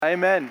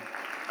Amen.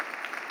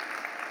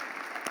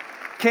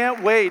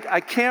 Can't wait. I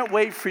can't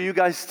wait for you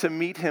guys to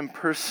meet him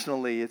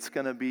personally. It's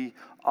going to be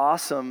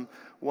awesome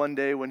one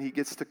day when he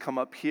gets to come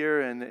up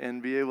here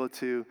and be able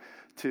to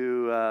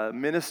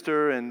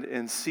minister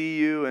and see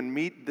you and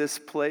meet this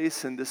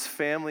place and this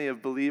family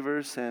of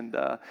believers. And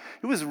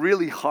it was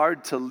really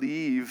hard to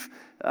leave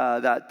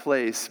that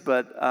place,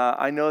 but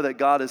I know that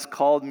God has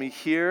called me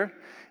here.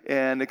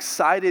 And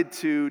excited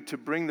to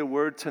bring the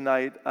word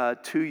tonight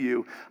to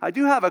you. I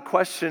do have a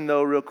question,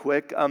 though, real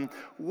quick.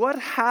 What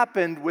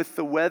happened with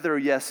the weather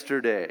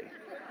yesterday?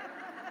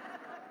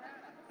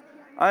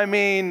 I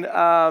mean,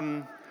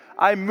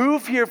 I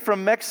moved here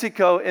from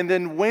Mexico, and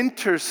then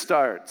winter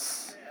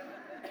starts.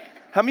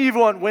 How many of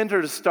you want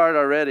winter to start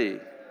already?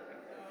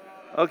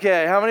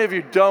 Okay, how many of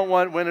you don't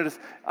want winter to?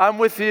 I'm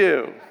with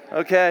you,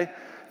 okay?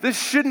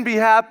 This shouldn't be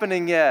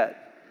happening yet.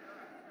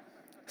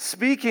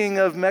 Speaking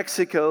of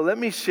Mexico, let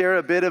me share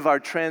a bit of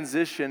our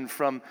transition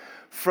from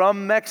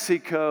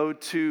Mexico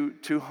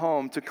to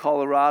home, to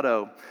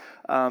Colorado.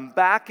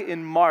 Back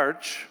in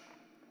March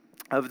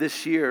of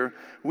this year,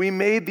 we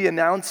made the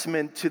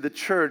announcement to the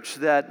church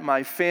that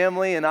my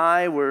family and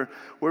I were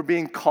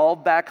being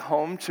called back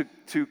home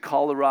to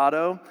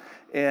Colorado,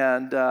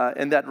 and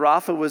that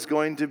Rafa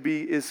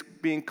is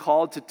being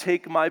called to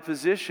take my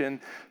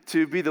position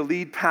to be the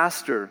lead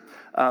pastor.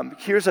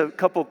 Here's a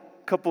couple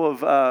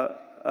of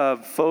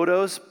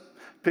photos,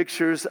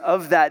 pictures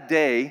of that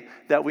day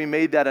that we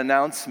made that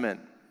announcement.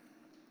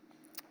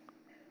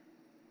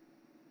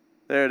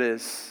 There it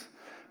is.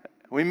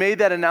 We made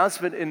that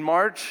announcement in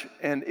March,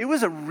 and it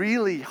was a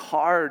really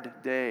hard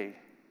day,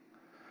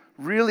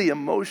 really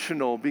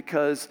emotional,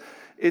 because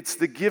it's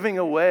the giving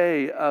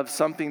away of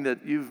something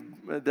that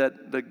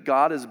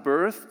God has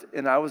birthed,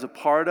 and I was a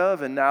part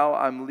of, and now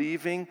I'm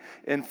leaving,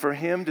 and for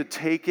Him to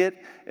take it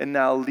and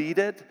now lead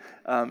it,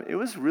 it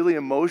was really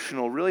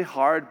emotional, really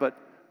hard, but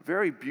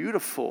very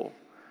beautiful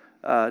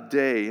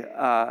day.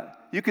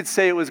 You could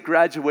say it was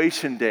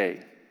graduation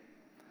day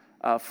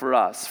for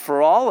us,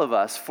 for all of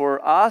us,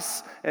 for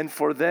us and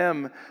for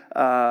them.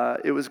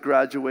 It was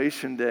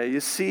graduation day. You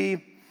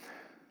see,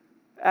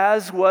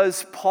 as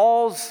was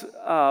Paul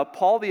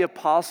the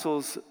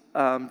Apostle's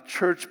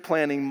church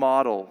planning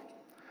model,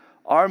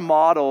 our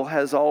model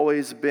has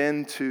always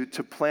been to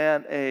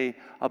plant a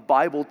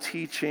Bible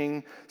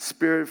teaching,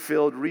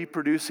 Spirit-filled,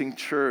 reproducing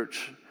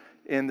church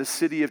in the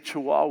city of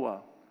Chihuahua,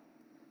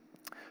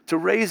 to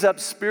raise up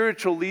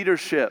spiritual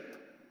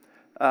leadership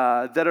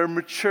that are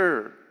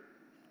mature,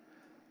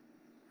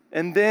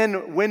 and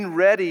then when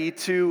ready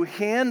to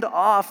hand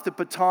off the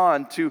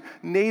baton to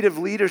native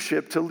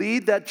leadership to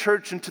lead that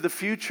church into the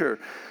future.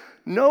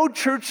 No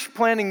church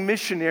planting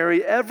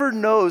missionary ever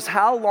knows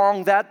how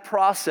long that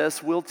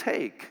process will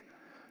take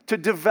to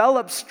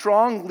develop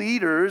strong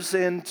leaders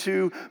and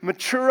to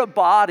mature a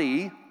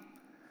body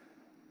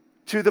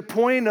to the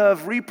point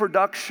of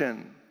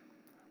reproduction.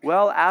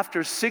 Well,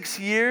 after 6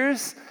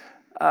 years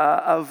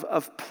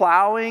of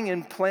plowing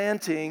and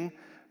planting,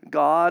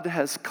 God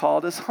has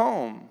called us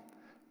home.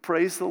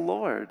 Praise the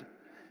Lord.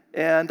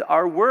 And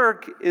our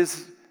work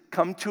is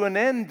come to an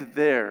end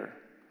there.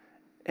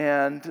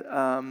 And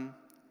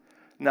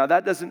now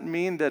that doesn't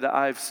mean that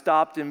I've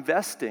stopped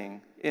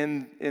investing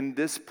in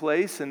this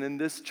place and in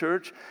this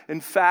church. In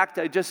fact,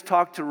 I just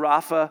talked to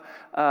Rafa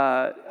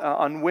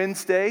on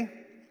Wednesday,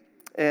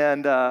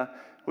 and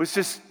was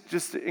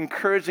just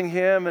encouraging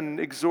him and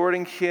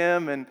exhorting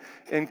him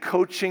and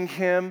coaching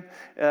him.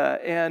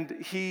 And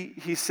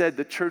he said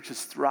the church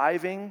is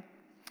thriving.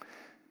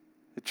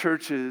 The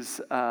church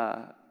is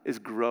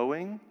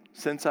growing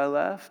since I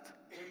left.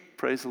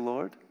 Praise the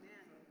Lord.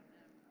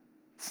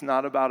 It's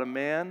not about a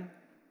man.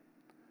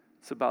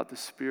 It's about the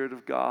Spirit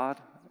of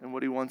God and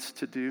what He wants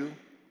to do.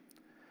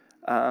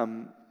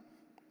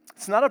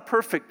 It's not a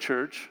perfect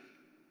church.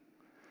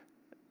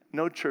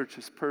 No church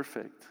is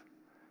perfect.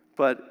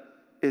 But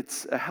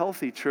it's a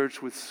healthy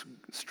church with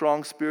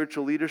strong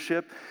spiritual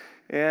leadership.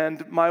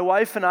 And my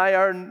wife and I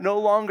are no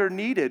longer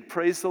needed.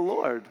 Praise the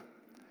Lord.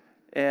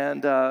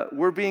 And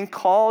we're being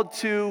called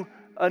to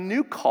a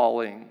new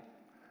calling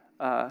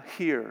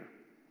here.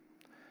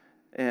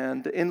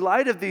 And in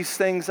light of these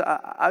things,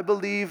 I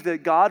believe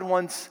that God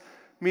wants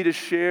me to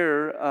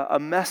share a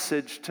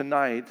message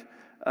tonight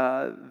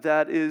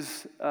that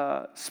is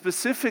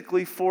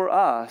specifically for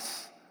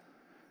us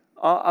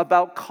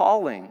about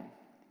calling.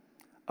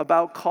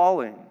 About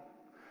calling.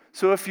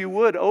 So if you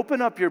would,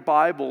 open up your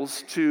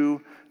Bibles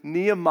to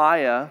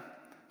Nehemiah,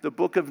 the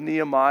book of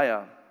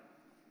Nehemiah.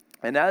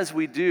 And as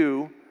we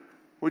do,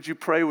 would you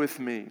pray with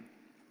me?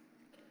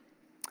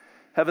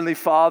 Heavenly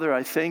Father,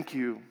 I thank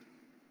you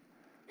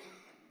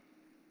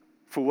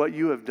for what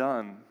you have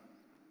done.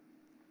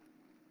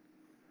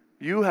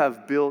 You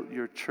have built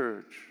your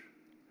church.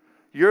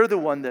 You're the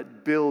one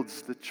that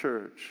builds the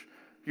church.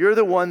 You're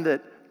the one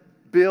that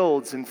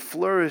builds and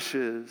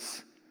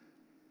flourishes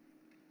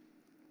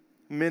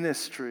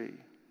ministry.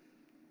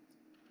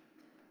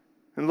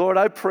 And Lord,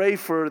 I pray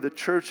for the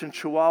church in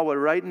Chihuahua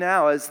right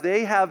now as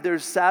they have their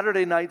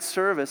Saturday night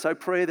service. I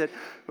pray that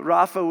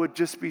Rafa would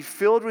just be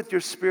filled with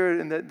your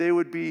Spirit and that they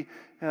would be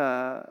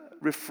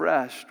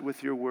refreshed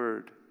with your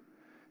word.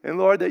 And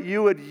Lord, that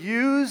you would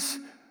use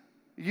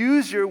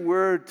your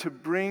word to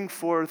bring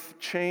forth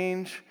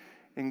change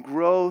and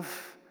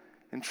growth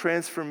and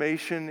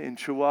transformation in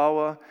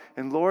Chihuahua.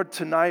 And Lord,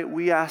 tonight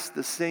we ask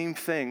the same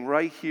thing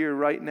right here,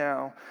 right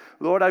now.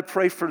 Lord, I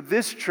pray for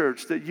this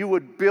church that you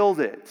would build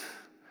it,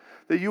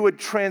 that you would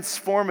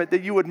transform it,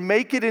 that you would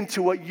make it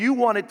into what you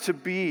want it to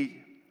be.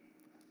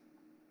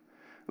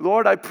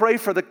 Lord, I pray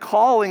for the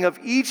calling of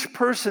each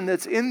person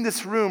that's in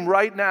this room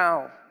right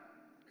now.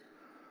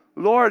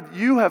 Lord,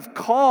 you have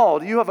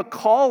called, you have a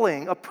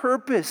calling, a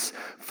purpose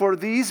for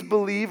these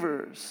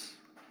believers.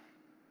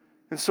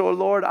 And so,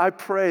 Lord, I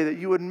pray that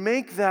you would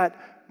make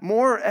that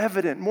more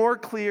evident, more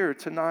clear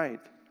tonight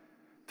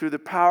through the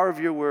power of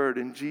your word.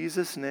 In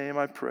Jesus' name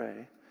I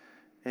pray.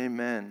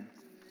 Amen.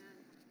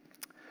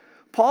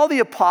 Paul the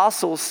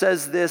Apostle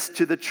says this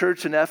to the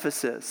church in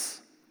Ephesus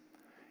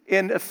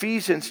in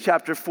Ephesians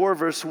chapter 4,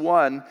 verse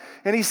 1.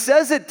 And he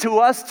says it to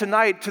us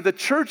tonight, to the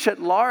church at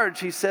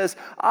large. He says,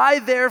 I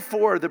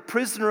therefore, the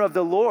prisoner of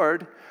the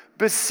Lord,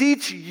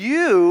 beseech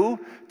you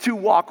to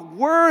walk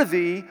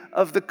worthy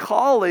of the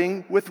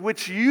calling with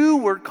which you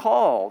were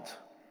called.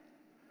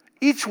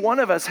 Each one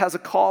of us has a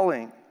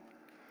calling.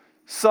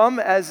 Some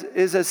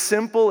is as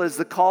simple as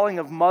the calling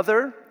of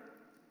mother,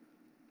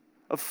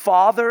 of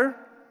father,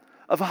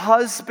 of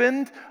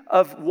husband,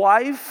 of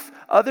wife.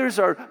 Others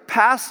are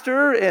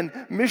pastor and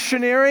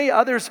missionary.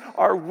 Others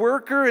are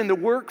worker in the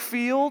work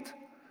field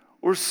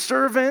or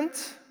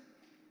servant.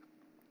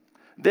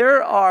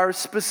 There are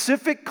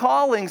specific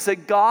callings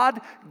that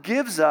God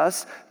gives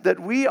us that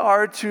we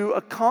are to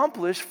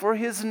accomplish for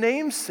his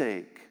name's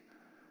sake.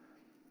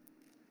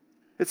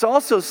 It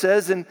also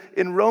says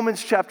in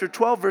Romans chapter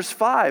 12, verse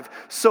 5,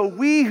 so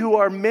we who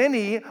are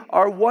many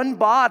are one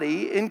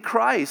body in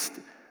Christ,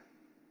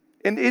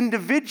 and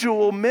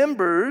individual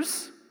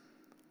members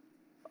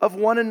of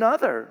one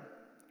another.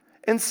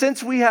 And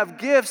since we have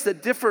gifts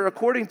that differ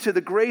according to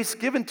the grace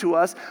given to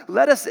us,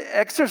 let us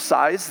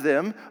exercise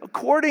them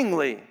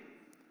accordingly.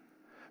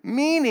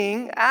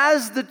 Meaning,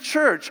 as the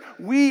church,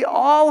 we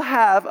all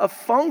have a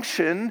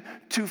function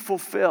to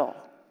fulfill.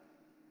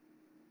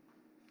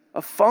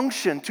 A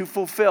function to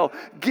fulfill,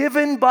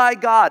 given by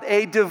God,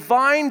 a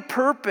divine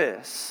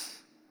purpose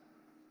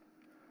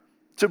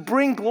to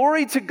bring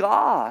glory to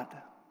God.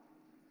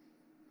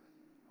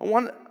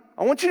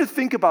 I want you to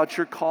think about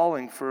your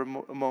calling for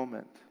a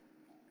moment.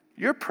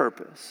 Your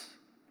purpose.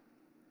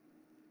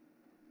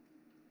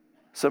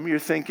 Some of you are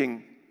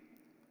thinking,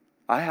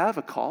 I have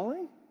a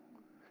calling?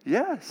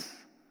 Yes.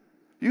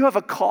 You have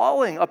a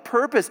calling, a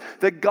purpose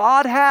that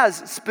God has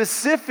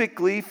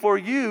specifically for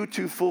you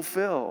to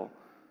fulfill.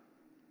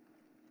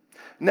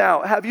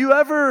 Now, have you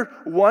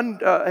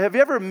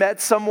ever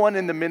met someone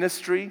in the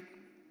ministry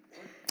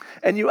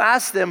and you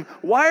ask them,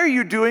 why are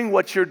you doing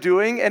what you're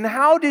doing and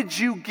how did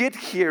you get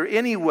here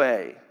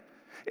anyway?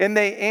 And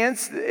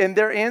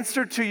their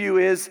answer to you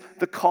is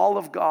the call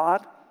of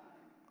God.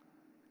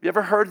 You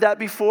ever heard that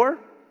before?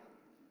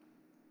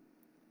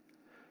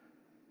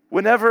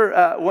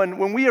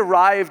 When we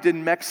arrived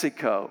in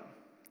Mexico,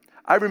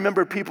 I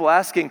remember people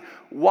asking,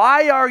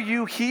 why are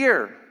you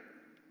here?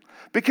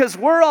 Because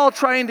we're all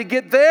trying to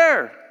get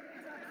there.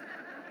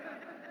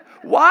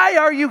 Why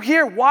are you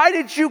here? Why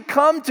did you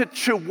come to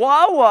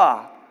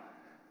Chihuahua?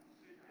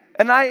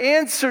 And I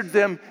answered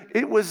them,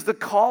 it was the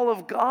call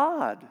of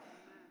God.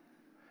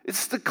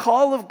 It's the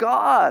call of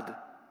God.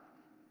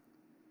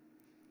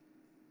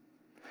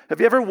 Have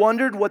you ever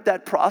wondered what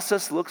that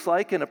process looks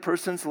like in a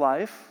person's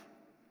life?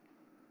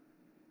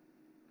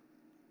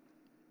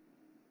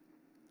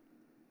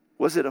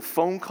 Was it a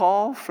phone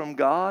call from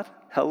God?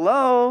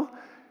 Hello,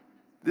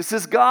 this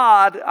is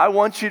God. I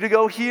want you to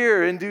go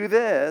here and do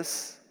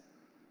this.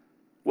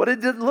 What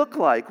did it look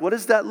like? What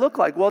does that look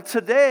like? Well,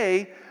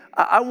 today,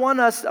 I want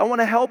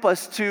to help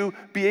us to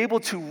be able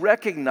to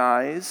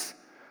recognize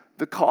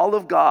the call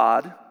of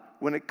God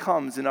when it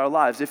comes in our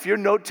lives. If you're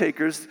note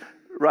takers,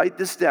 write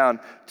this down.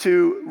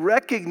 To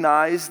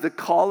recognize the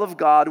call of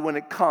God when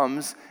it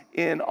comes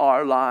in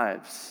our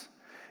lives.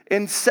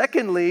 And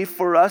secondly,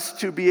 for us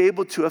to be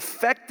able to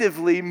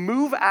effectively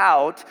move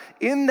out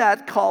in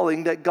that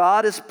calling that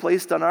God has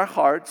placed on our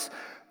hearts,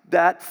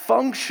 that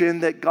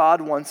function that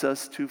God wants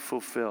us to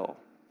fulfill.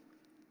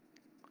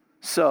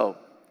 So,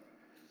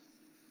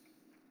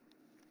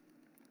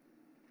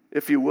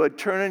 if you would,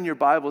 turn in your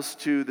Bibles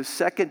to the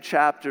second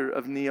chapter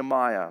of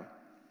Nehemiah.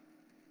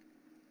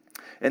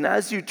 And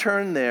as you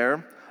turn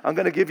there, I'm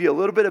going to give you a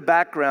little bit of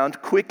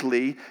background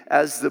quickly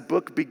as the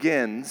book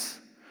begins.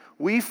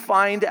 We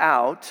find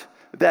out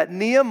that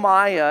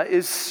Nehemiah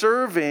is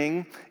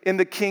serving in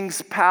the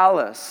king's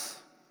palace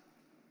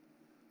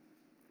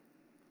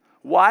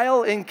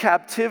while in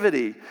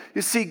captivity.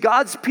 You see,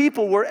 God's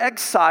people were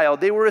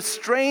exiled. They were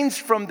estranged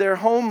from their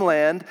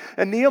homeland,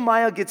 and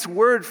Nehemiah gets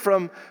word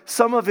from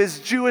some of his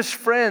Jewish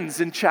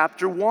friends in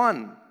chapter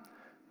 1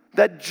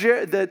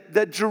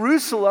 that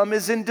Jerusalem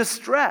is in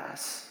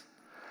distress.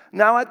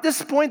 Now, at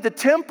this point, the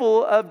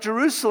temple of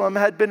Jerusalem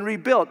had been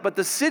rebuilt, but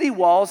the city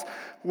walls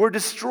were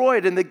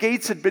destroyed and the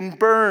gates had been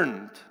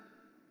burned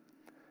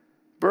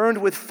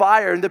with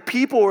fire, and the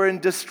people were in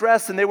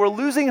distress and they were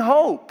losing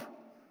hope.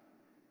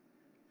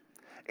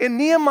 And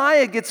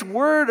Nehemiah gets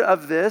word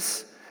of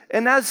this,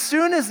 and as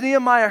soon as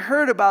Nehemiah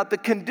heard about the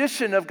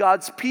condition of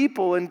God's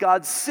people and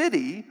God's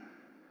city,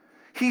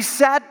 he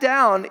sat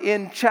down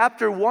in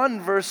chapter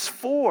 1, verse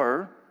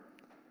 4,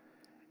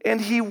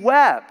 and he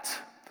wept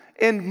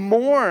and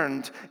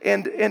mourned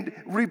and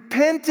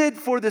repented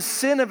for the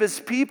sin of his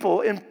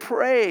people and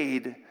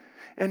prayed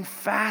and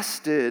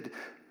fasted.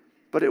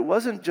 But it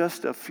wasn't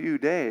just a few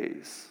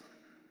days.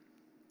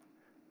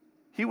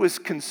 He was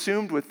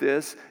consumed with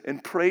this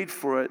and prayed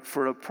for it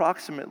for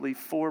approximately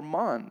 4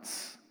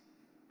 months.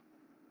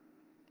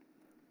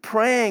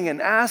 Praying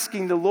and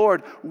asking the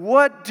Lord,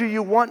 what do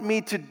you want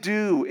me to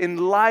do in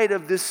light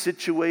of this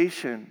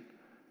situation?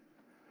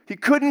 He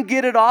couldn't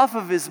get it off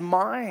of his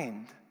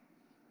mind.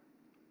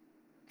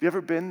 Have you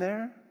ever been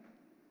there?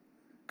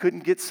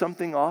 Couldn't get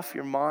something off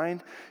your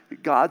mind?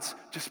 God's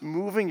just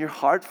moving your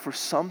heart for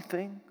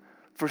something,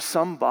 for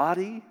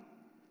somebody.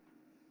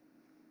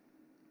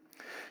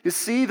 You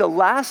see, the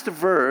last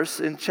verse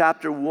in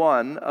chapter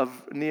 1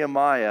 of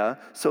Nehemiah,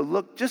 so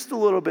look just a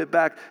little bit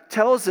back,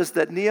 tells us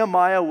that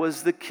Nehemiah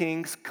was the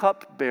king's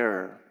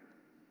cupbearer.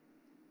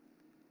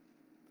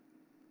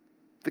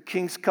 The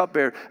king's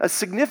cupbearer, a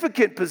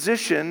significant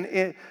position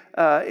in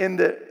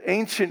the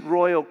ancient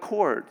royal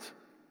court.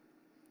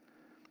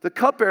 The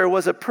cupbearer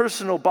was a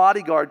personal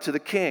bodyguard to the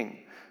king,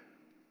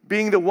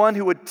 being the one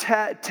who would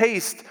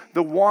taste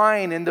the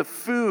wine and the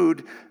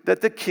food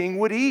that the king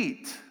would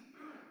eat,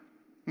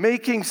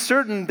 making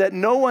certain that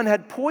no one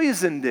had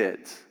poisoned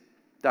it.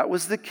 That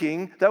was the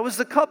king, that was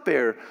the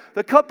cupbearer.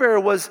 The cupbearer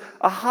was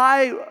a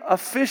high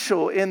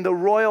official in the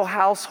royal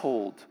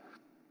household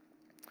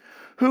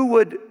who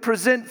would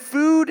present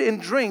food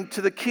and drink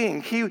to the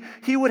king.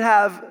 He would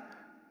have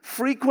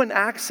frequent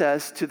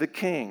access to the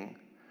king,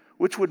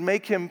 which would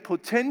make him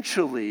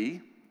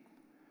potentially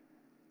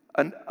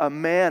a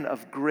man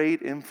of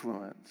great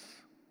influence.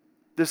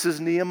 This is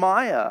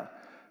Nehemiah.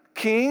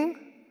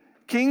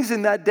 Kings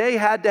in that day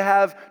had to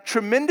have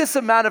tremendous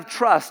amount of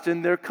trust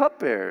in their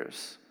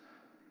cupbearers.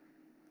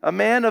 A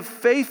man of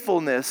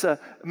faithfulness, a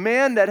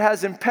man that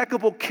has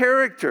impeccable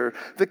character.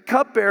 The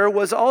cupbearer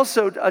was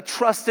also a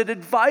trusted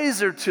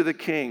advisor to the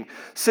king,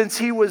 since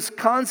he was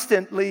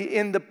constantly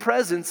in the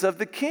presence of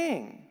the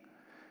king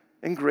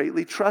and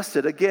greatly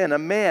trusted. Again, a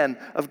man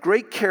of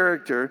great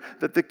character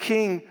that the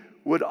king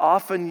would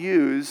often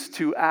use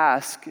to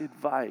ask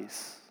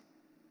advice.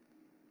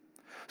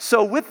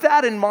 So with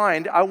that in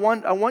mind, I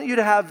want you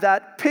to have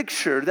that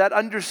picture, that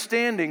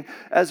understanding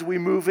as we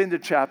move into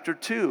chapter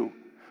 2.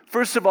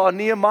 First of all,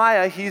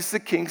 Nehemiah, he's the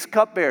king's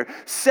cupbearer.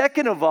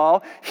 Second of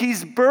all,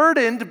 he's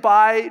burdened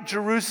by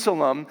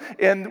Jerusalem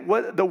and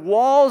the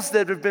walls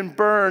that have been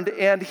burned,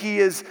 and he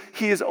is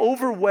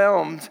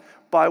overwhelmed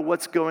by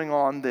what's going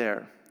on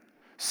there.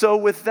 So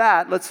with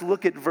that, let's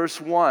look at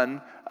verse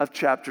 1 of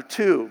chapter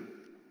 2.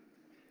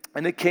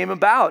 And it came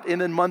about in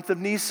the month of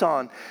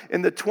Nisan,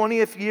 in the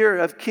 20th year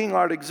of King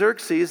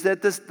Artaxerxes,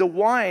 that the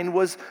wine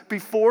was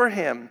before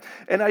him.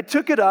 And I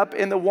took up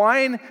the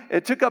wine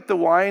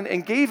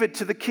and gave it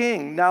to the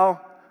king.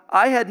 Now,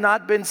 I had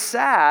not been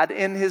sad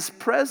in his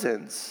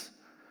presence.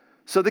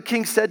 So the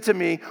king said to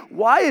me,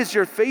 "Why is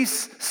your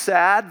face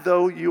sad,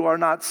 though you are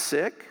not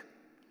sick?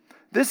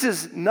 This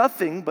is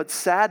nothing but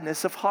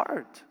sadness of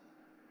heart."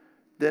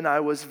 Then I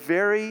was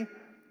very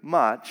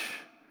much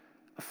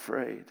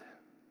afraid.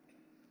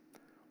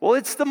 Well,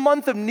 it's the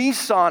month of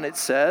Nisan, it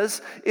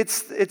says.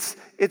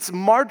 It's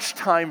March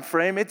time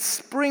frame. It's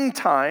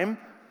springtime.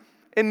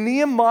 And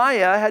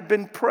Nehemiah had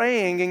been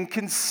praying and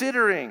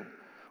considering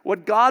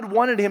what God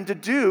wanted him to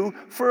do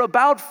for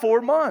about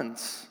 4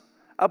 months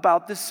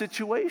about this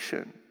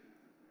situation.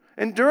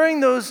 And during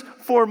those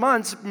 4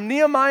 months,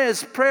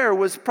 Nehemiah's prayer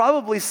was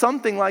probably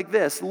something like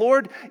this: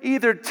 Lord,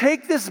 either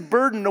take this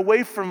burden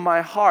away from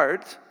my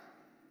heart,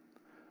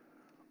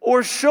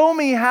 or show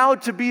me how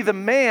to be the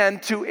man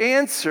to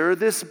answer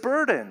this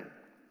burden.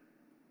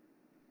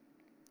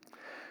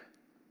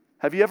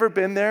 Have you ever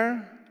been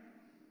there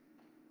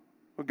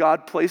where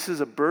God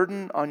places a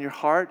burden on your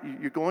heart?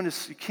 You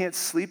can't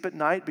sleep at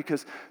night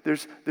because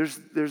there's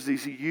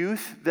these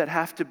youth that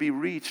have to be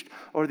reached,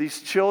 or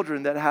these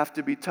children that have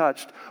to be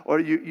touched, or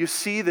you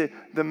see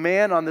the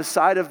man on the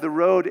side of the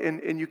road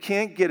and you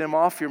can't get him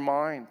off your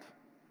mind.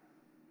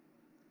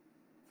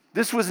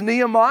 This was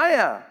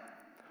Nehemiah.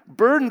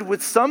 Burdened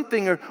with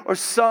something or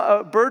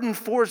burdened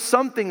for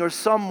something or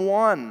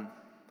someone.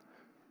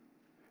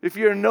 If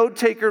you're a note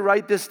taker,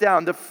 write this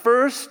down. The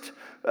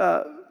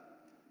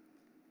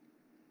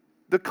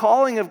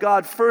calling of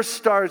God first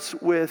starts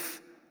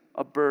with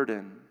a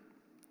burden.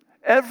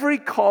 Every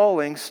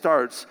calling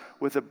starts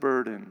with a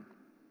burden.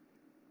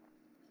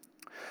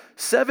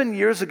 7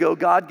 years ago,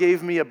 God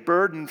gave me a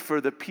burden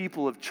for the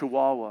people of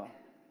Chihuahua.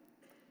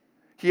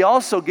 He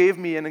also gave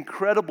me an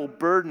incredible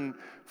burden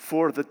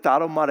for the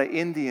Tarahumara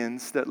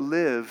Indians that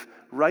live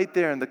right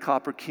there in the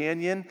Copper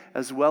Canyon,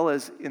 as well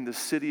as in the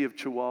city of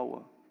Chihuahua.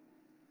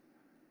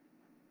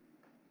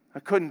 I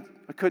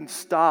couldn't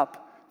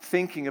stop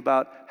thinking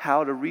about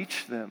how to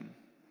reach them.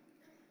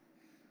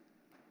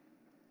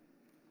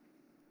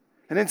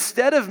 And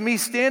instead of me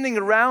standing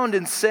around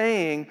and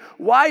saying,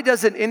 why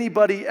doesn't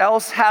anybody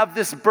else have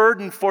this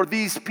burden for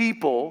these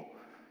people?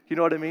 You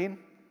know what I mean?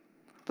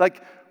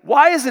 Like,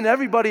 why isn't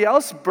everybody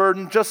else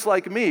burdened just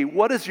like me?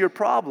 What is your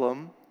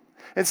problem?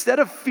 Instead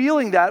of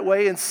feeling that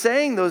way and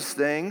saying those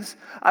things,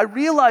 I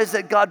realized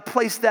that God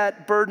placed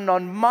that burden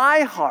on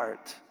my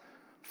heart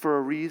for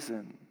a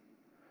reason.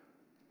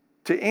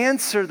 To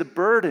answer the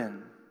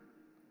burden,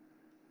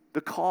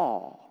 the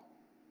call.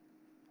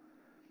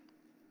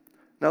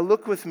 Now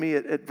look with me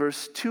at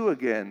verse 2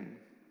 again.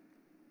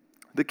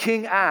 The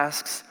king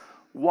asks,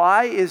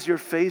 why is your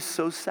face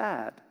so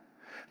sad?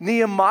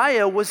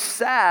 Nehemiah was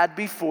sad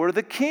before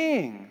the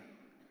king.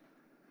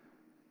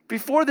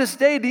 Before this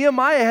day,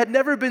 Nehemiah had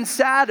never been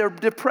sad or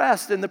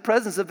depressed in the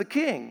presence of the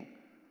king.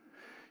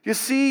 You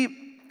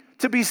see,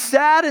 to be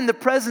sad in the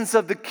presence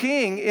of the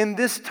king in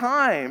this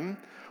time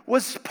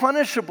was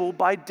punishable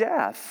by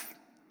death.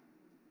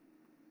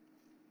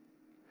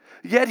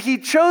 Yet he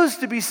chose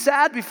to be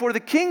sad before the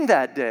king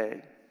that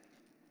day.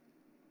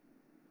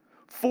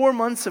 4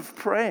 months of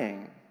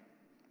praying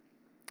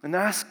and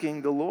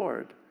asking the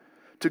Lord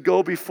to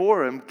go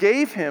before him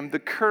gave him the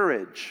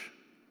courage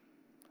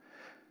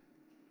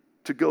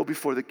to go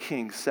before the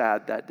king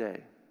sad that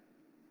day.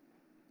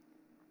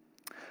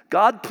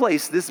 God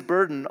placed this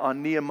burden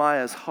on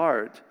Nehemiah's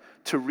heart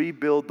to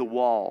rebuild the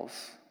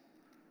walls.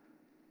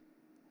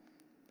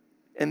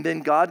 And then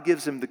God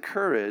gives him the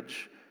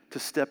courage to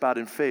step out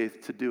in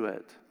faith to do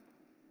it.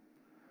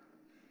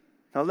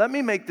 Now let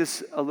me make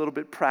this a little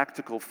bit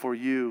practical for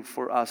you,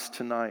 for us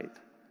tonight.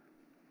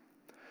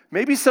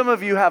 Maybe some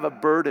of you have a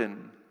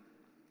burden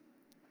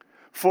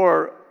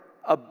for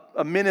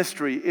a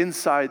ministry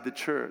inside the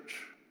church.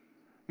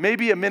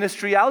 Maybe a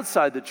ministry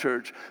outside the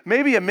church.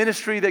 Maybe a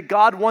ministry that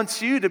God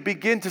wants you to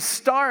begin to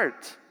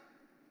start.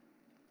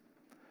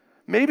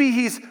 Maybe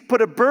He's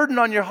put a burden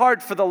on your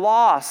heart for the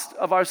lost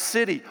of our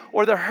city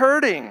or the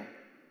hurting.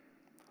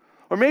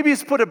 Or maybe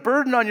He's put a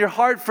burden on your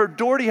heart for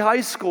Doherty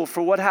High School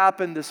for what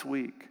happened this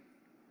week.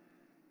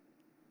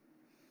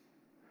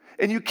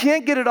 And you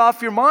can't get it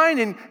off your mind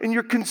and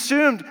you're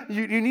consumed.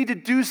 You need to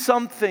do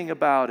something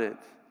about it.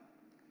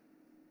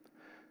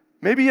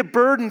 Maybe a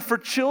burden for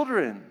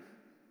children.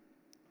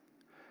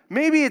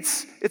 Maybe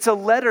it's a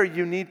letter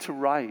you need to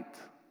write.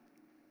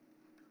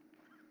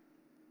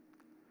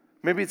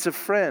 Maybe it's a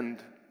friend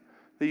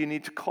that you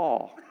need to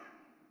call.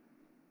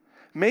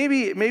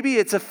 Maybe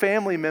it's a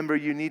family member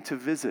you need to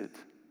visit.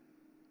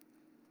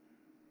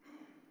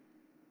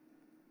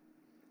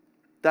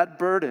 That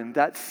burden,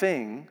 that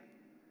thing,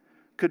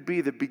 could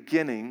be the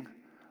beginning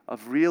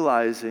of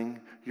realizing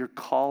your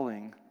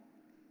calling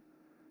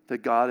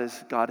that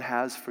God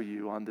has for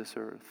you on this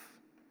earth.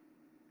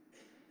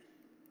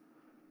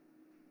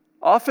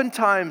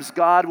 Oftentimes,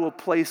 God will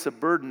place a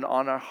burden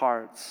on our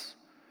hearts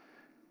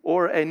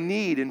or a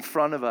need in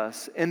front of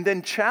us and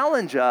then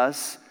challenge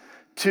us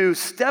to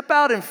step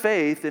out in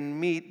faith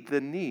and meet the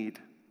need,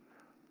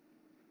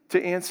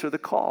 to answer the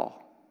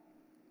call.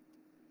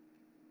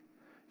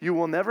 You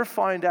will never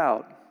find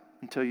out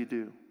until you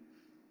do.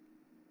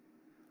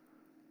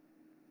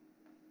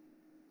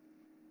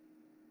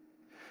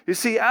 You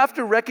see,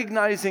 after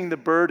recognizing the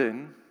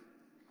burden,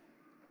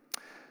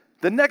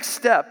 the next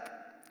step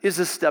is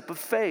a step of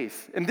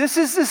faith. And this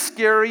is the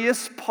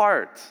scariest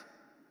part,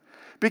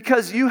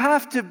 because you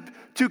have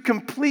to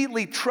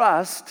completely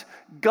trust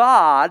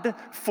God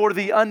for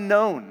the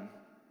unknown.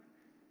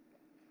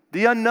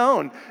 The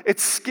unknown.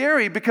 It's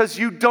scary because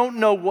you don't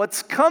know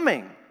what's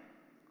coming.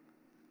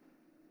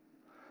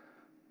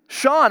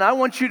 Sean, I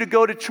want you to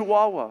go to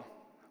Chihuahua.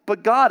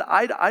 But God,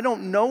 I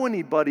don't know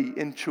anybody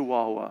in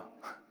Chihuahua.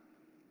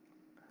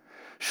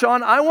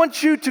 Sean, I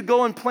want you to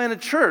go and plant a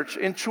church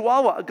in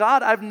Chihuahua.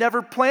 God, I've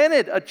never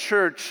planted a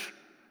church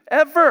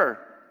ever.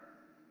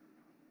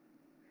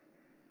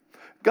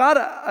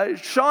 God,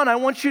 Sean, I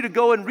want you to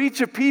go and reach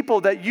a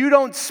people that you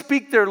don't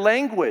speak their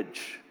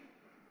language.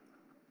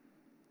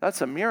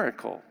 That's a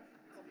miracle.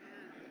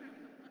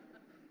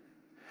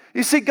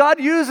 You see, God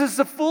uses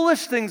the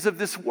foolish things of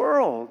this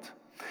world.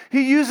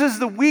 He uses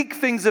the weak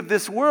things of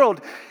this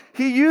world.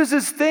 He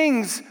uses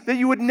things that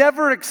you would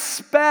never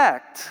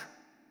expect.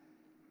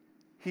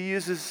 He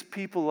uses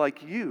people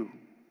like you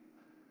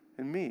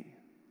and me.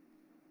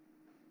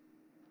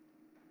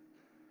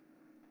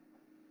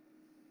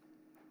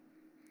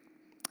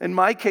 In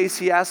my case,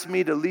 He asked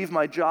me to leave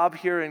my job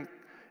here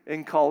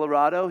in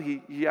Colorado.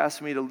 He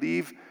asked me to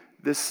leave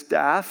the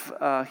staff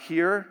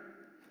here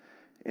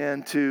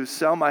and to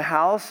sell my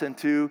house and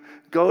to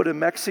go to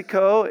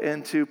Mexico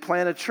and to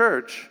plant a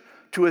church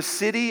to a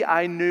city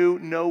I knew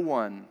no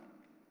one.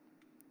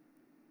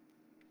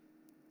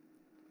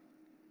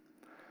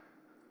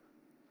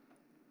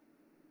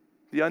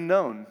 The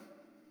unknown.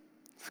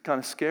 It's kind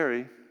of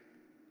scary.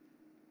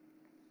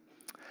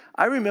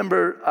 I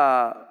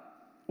remember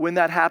when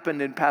that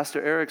happened in Pastor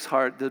Eric's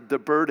heart, the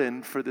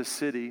burden for the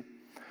city.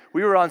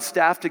 We were on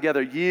staff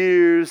together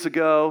years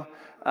ago.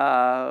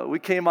 We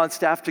came on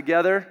staff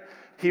together.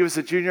 He was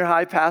a junior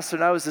high pastor,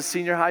 and I was a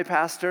senior high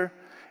pastor.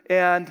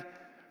 And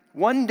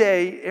one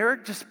day,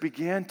 Eric just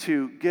began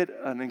to get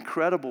an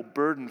incredible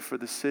burden for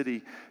the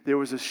city. There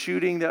was a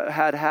shooting that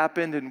had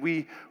happened, and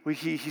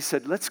he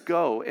said, let's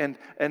go.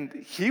 And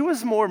he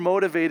was more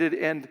motivated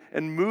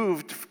and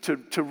moved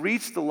to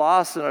reach the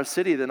lost in our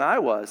city than I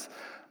was.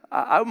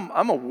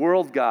 I'm a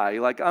world guy.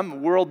 Like, I'm a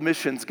world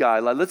missions guy.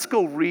 Like, let's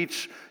go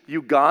reach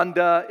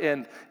Uganda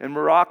and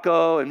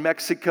Morocco and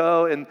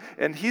Mexico.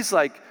 And he's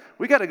like,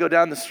 we got to go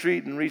down the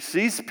street and reach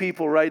these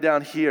people right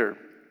down here.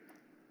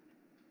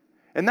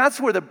 And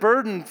that's where the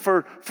burden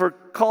for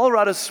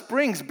Colorado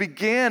Springs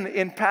began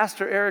in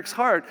Pastor Eric's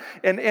heart.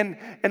 And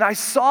I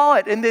saw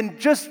it. And then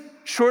just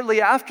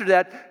shortly after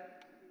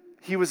that,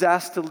 he was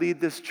asked to lead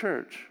this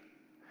church.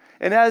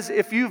 And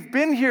if you've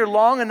been here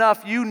long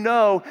enough, you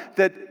know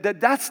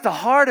that that's the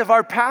heart of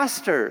our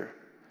pastor.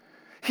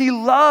 He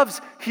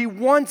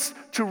wants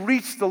to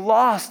reach the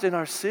lost in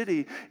our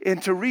city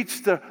and to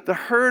reach the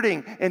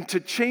hurting and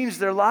to change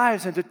their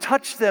lives and to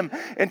touch them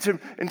and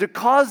to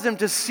cause them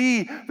to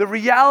see the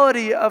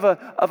reality of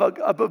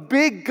a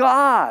big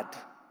God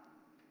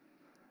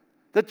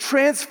that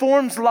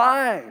transforms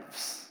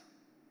lives.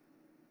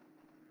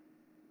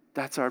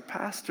 That's our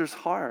pastor's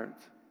heart.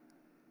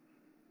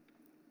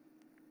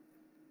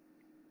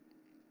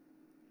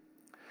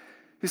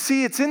 You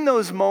see, it's in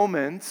those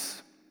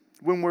moments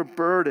when we're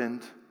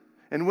burdened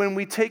and when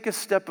we take a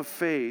step of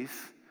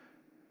faith,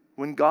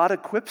 when God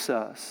equips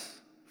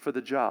us for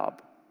the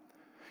job.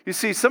 You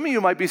see, some of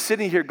you might be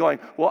sitting here going,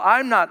 well,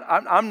 I'm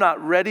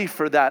not ready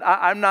for that.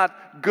 I'm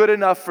not good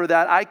enough for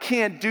that. I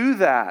can't do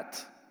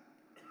that.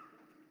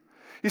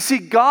 You see,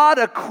 God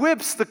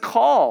equips the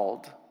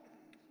called.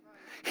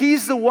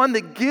 He's the one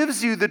that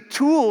gives you the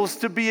tools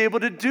to be able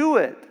to do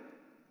it.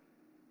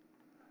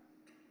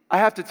 I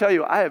have to tell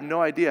you, I have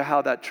no idea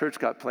how that church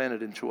got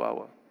planted in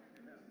Chihuahua.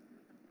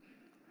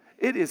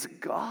 It is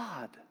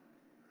God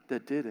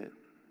that did it.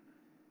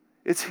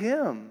 It's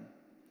Him.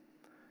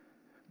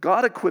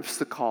 God equips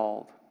the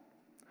called.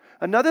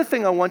 Another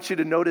thing I want you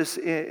to notice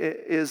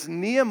is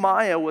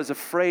Nehemiah was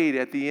afraid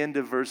at the end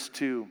of verse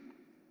 2.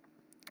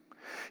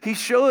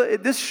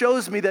 This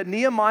shows me that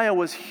Nehemiah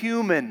was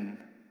human,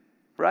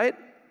 right?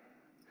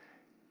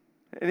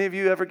 Any of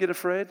you ever get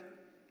afraid?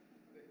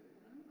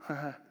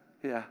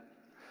 Yeah.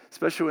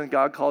 Especially when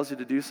God calls you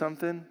to do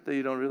something that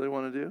you don't really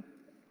want to do.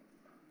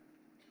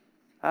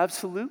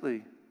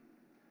 Absolutely.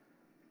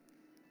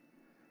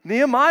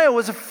 Nehemiah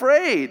was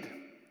afraid.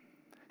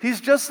 He's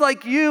just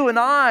like you and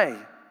I.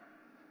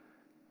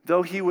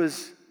 Though he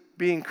was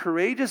being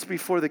courageous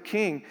before the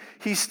king,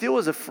 he still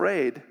was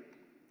afraid.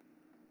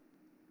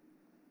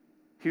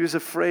 He was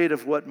afraid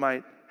of what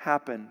might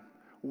happen.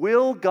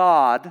 Will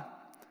God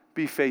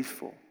be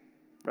faithful?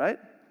 Right?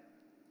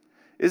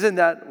 Isn't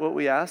that what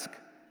we ask?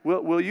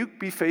 Will you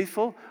be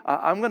faithful?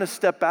 I'm going to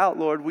step out,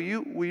 Lord. Will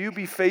you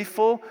be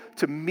faithful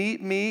to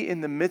meet me in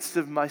the midst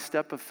of my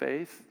step of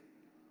faith?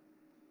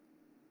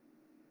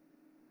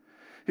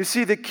 You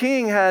see, the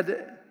king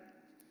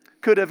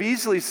could have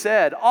easily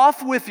said,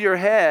 off with your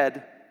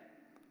head,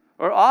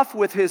 or off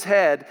with his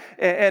head,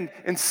 and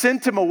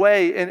sent him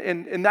away.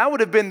 And that would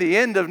have been the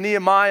end of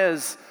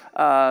Nehemiah's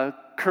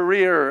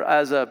career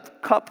as a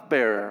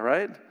cupbearer,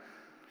 right?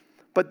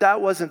 But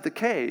that wasn't the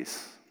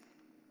case.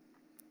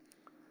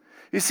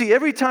 You see,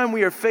 every time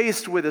we are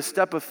faced with a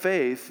step of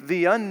faith,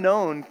 the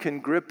unknown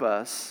can grip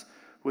us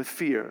with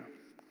fear,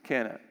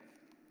 can it?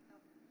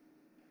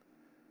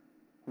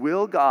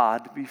 Will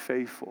God be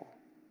faithful?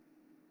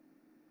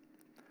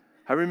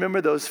 I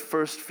remember those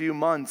first few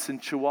months in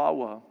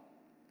Chihuahua.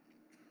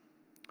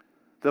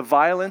 The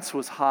violence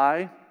was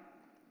high.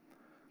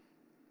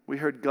 We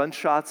heard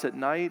gunshots at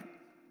night.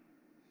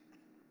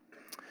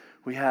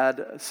 We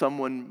had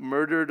someone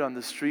murdered on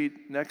the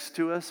street next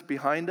to us,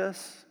 behind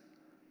us.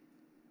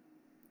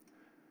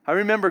 I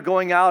remember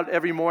going out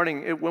every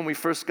morning when we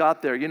first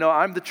got there. You know,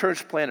 I'm the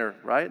church planner,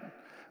 right?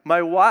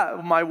 My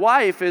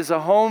wife is a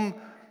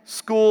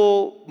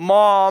homeschool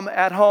mom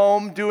at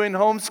home doing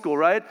homeschool,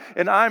 right?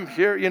 And I'm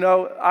here, you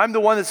know, I'm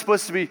the one that's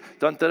supposed to be,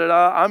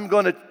 I'm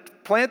going to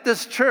plant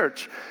this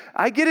church.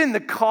 I get in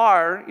the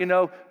car, you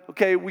know,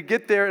 okay, we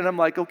get there and I'm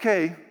like,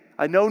 okay,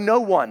 I know no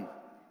one.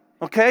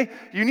 Okay?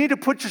 You need to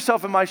put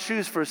yourself in my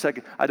shoes for a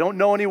second. I don't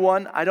know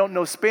anyone. I don't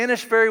know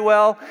Spanish very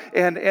well.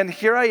 And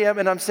here I am,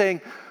 and I'm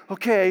saying,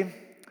 okay,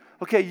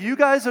 you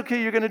guys, you're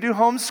going to do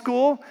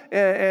homeschool,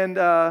 and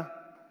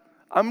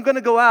I'm going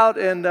to go out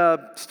and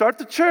start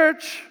the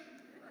church.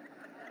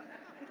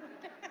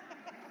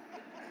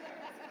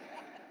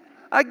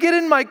 I get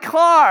in my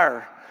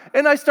car,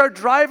 and I start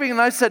driving,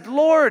 and I said,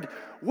 Lord,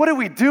 what are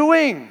we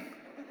doing?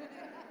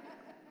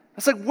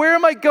 I said, where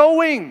am I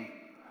going?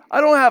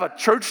 I don't have a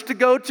church to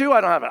go to.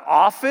 I don't have an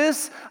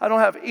office. I don't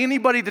have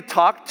anybody to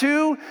talk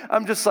to.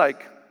 I'm just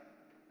like,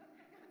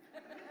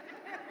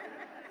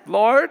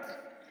 Lord,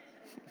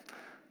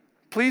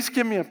 please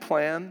give me a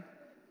plan.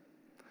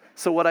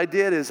 So what I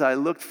did is I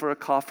looked for a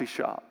coffee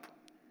shop.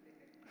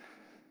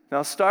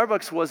 Now,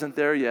 Starbucks wasn't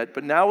there yet,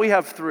 but now we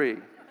have 3.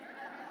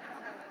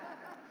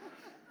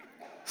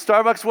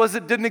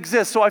 Starbucks didn't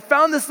exist. So I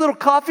found this little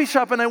coffee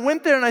shop, and I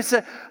went there, and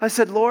I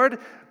said, Lord,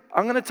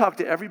 I'm going to talk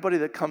to everybody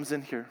that comes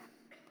in here,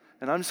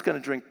 and I'm just going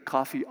to drink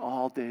coffee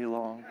all day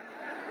long.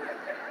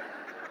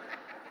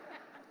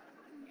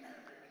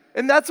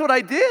 And that's what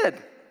I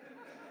did,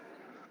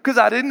 because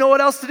I didn't know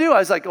what else to do. I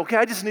was like, okay,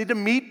 I just need to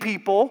meet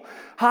people.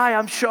 Hi,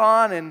 I'm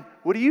Sean, and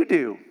what do you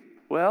do?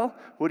 Well,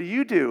 what do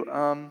you do?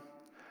 I'm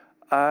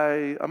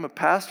a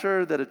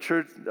pastor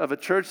of a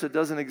church that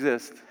doesn't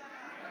exist.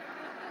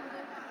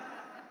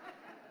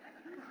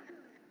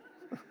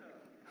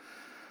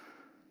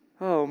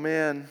 Oh,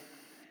 man.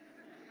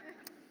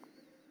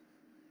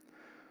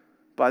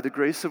 By the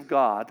grace of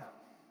God,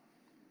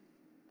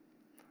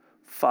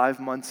 5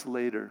 months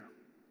later,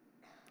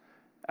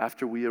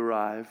 after we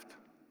arrived,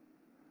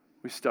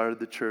 we started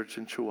the church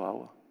in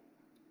Chihuahua.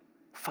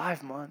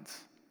 5 months.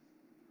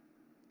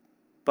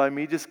 By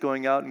me just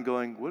going out and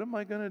going, what am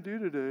I going to do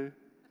today?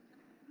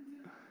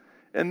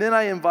 And then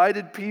I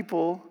invited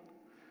people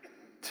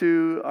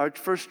to our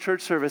first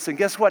church service. And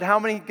guess what?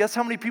 Guess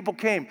how many people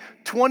came?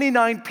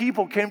 29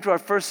 people came to our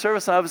first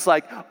service. And I was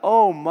like,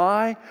 oh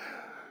my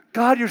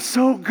God, you're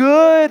so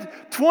good.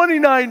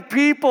 29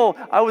 people.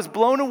 I was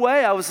blown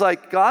away. I was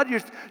like, God,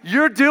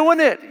 you're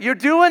doing it. You're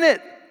doing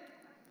it.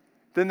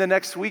 Then the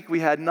next week we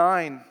had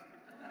 9.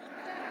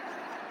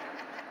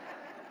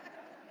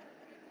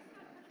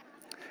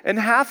 And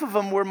half of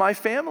them were my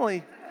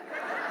family.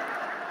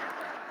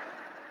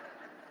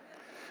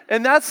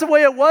 And that's the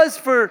way it was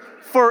for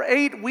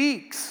 8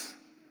 weeks.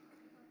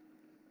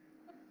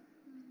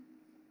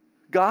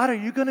 God, are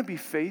you going to be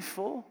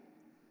faithful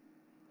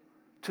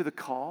to the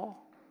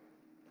call?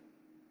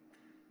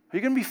 Are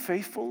you going to be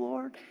faithful,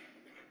 Lord?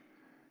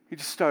 He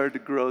just started to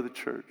grow the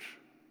church.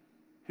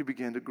 He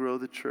began to grow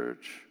the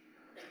church.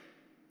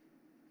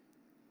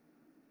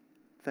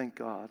 Thank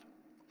God.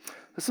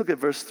 Let's look at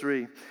verse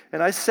 3.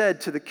 And I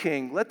said to the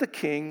king, let the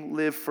king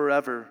live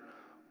forever.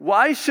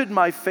 Why should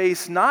my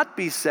face not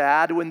be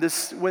sad when the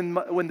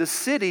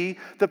city,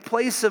 the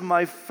place of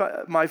my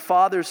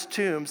father's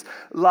tombs,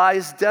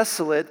 lies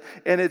desolate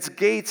and its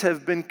gates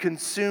have been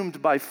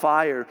consumed by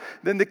fire?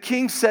 Then the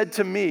king said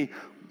to me,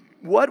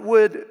 what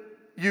would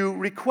you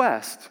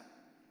request?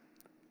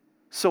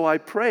 So I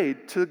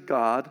prayed to the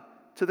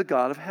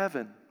God of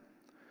heaven.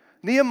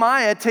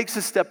 Nehemiah takes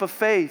a step of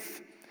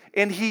faith,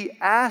 and he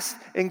asks,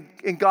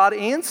 and God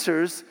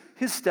answers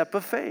his step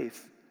of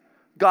faith.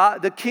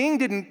 The king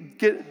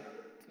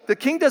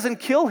doesn't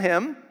kill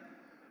him,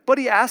 but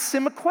he asks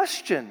him a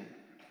question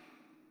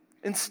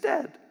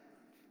instead.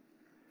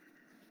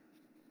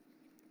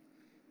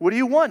 What do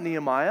you want,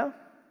 Nehemiah?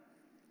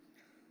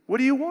 What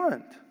do you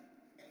want?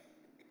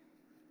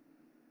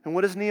 And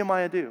what does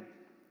Nehemiah do?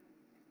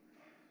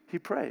 He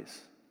prays.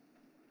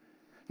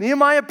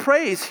 Nehemiah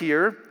prays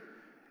here,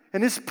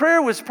 and his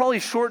prayer was probably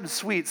short and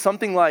sweet,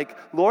 something like,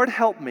 Lord,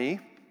 help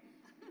me.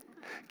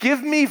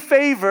 Give me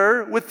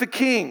favor with the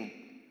king.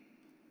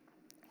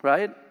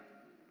 Right?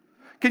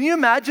 Can you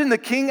imagine the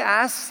king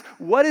asks,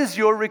 what is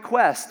your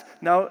request?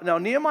 Now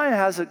Nehemiah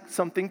has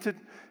something to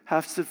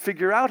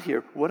figure out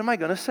here. What am I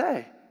going to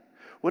say?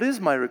 What is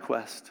my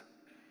request?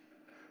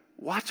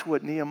 Watch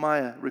what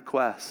Nehemiah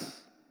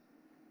requests.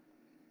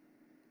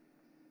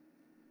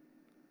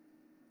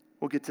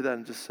 We'll get to that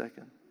in just a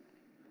second.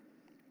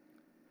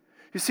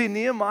 You see,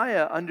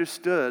 Nehemiah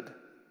understood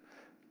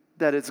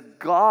that it's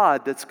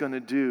God that's going to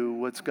do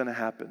what's going to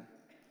happen.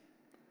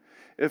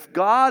 If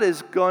God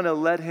is going to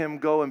let him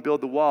go and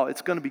build the wall,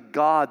 it's going to be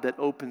God that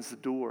opens the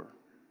door.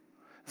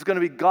 It's going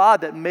to be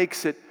God that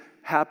makes it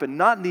happen,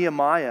 not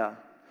Nehemiah.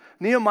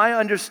 Nehemiah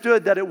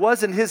understood that it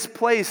wasn't his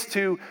place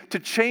to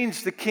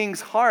change the king's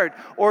heart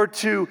or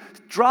to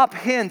drop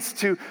hints,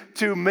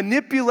 to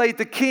manipulate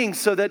the king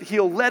so that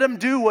he'll let him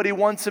do what he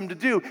wants him to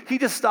do. He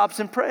just stops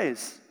and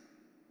prays.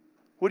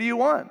 What do you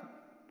want?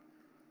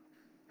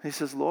 He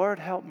says, Lord,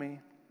 help me.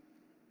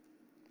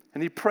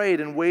 And he prayed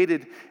and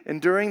waited,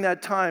 and during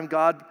that time,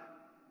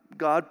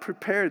 God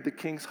prepared the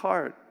king's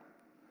heart.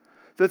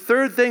 The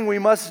third thing we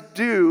must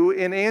do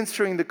in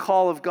answering the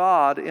call of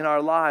God in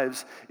our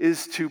lives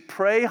is to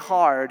pray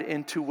hard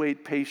and to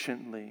wait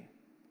patiently.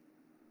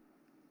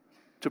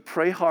 To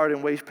pray hard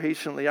and wait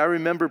patiently. I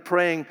remember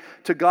praying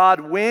to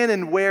God when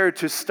and where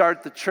to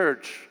start the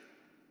church.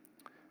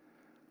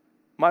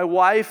 My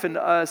wife and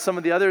some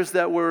of the others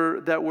that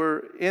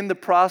were in the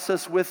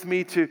process with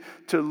me to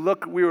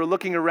look, we were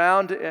looking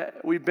around.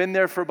 We've been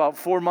there for about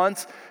 4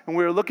 months, and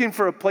we were looking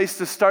for a place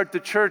to start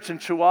the church in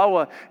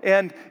Chihuahua,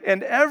 and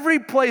every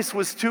place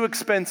was too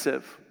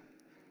expensive.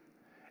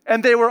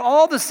 And they were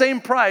all the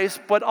same price,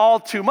 but all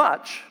too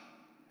much,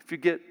 if you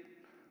get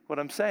what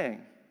I'm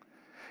saying.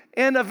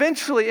 And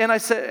eventually, I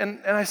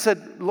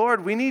said,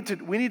 Lord, we need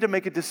to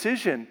make a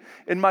decision.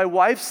 And my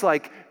wife's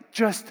like,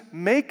 just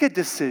make a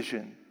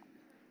decision.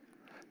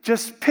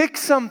 Just pick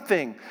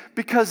something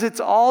because it's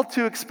all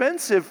too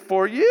expensive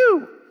for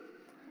you.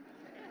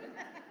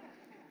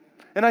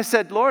 And I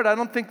said, Lord, I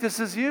don't think this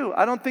is you.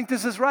 I don't think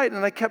this is right.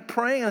 And I kept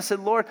praying. And I said,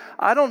 Lord,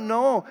 I don't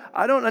know.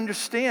 I don't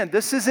understand.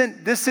 This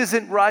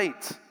isn't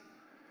right.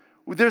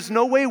 There's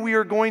no way we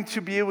are going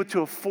to be able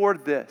to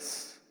afford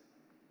this.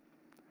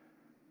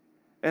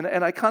 And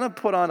I kind of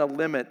put on a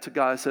limit to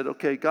God. I said,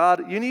 okay,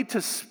 God, you need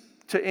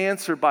to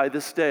answer by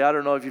this day. I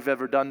don't know if you've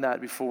ever done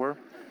that before.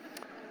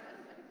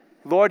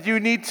 Lord, you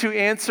need to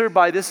answer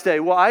by this day.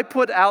 Well, I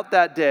put out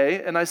that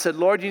day, and I said,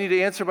 Lord, you need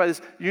to answer by this.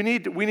 We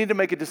need to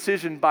make a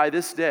decision by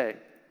this day.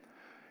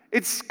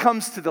 It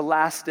comes to the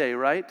last day,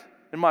 right?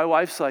 And my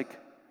wife's like,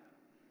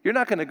 you're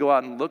not going to go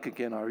out and look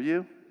again, are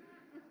you?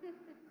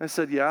 I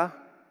said, yeah.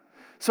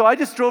 So I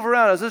just drove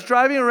around. I was just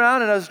driving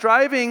around, and I was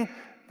driving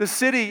the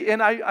city,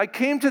 and I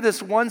came to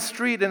this one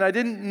street, and I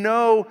didn't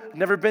know,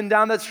 never been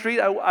down that street.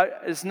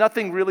 There's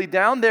nothing really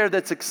down there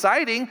that's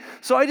exciting,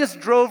 so I just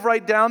drove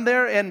right down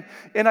there, and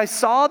I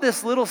saw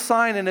this little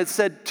sign, and it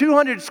said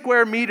 200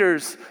 square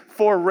meters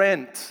for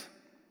rent.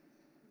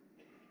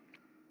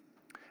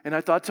 And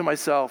I thought to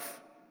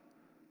myself,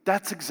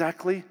 that's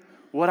exactly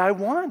what I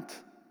want.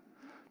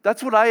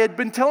 That's what I had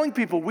been telling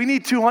people. We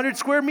need 200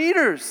 square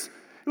meters.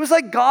 It was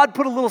like God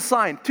put a little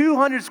sign,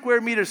 200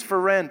 square meters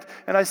for rent.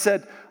 And I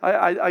said,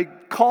 I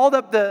called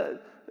up the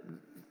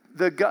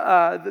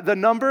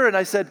number, and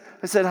I said,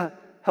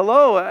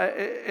 hello,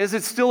 is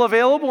it still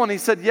available? And he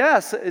said,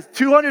 yes. It's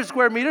 200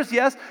 square meters,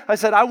 yes. I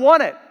said, I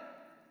want it.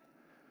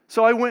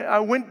 So I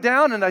went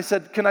down, and I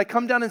said, can I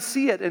come down and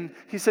see it? And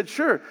he said,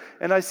 sure.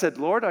 And I said,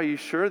 Lord, are you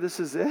sure this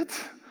is it?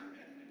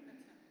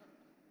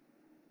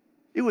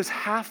 It was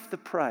half the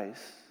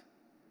price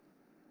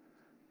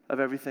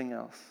of everything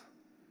else.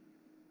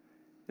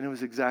 And it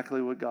was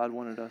exactly what God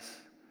wanted us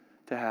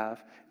to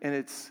have.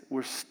 And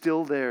we're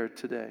still there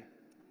today. Amen.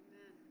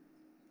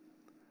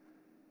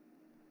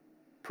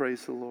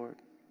 Praise the Lord.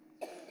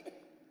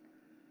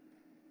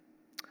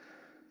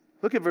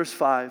 Look at verse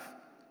 5.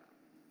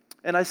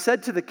 And I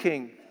said to the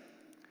king,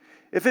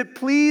 if it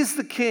please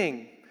the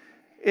king,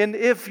 and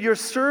if your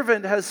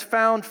servant has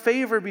found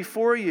favor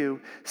before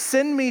you,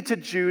 send me to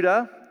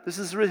Judah. This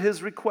is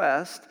his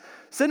request.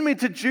 Send me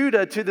to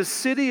Judah, to the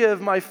city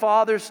of my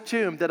father's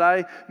tomb, that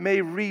I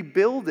may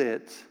rebuild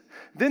it.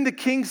 Then the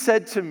king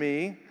said to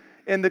me,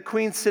 and the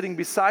queen sitting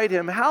beside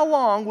him, how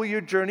long will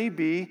your journey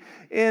be,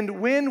 and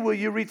when will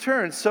you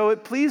return? So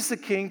it pleased the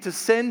king to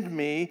send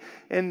me,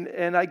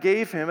 and I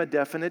gave him a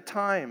definite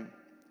time.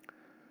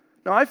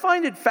 Now I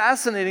find it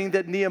fascinating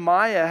that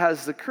Nehemiah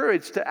has the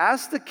courage to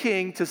ask the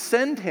king to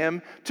send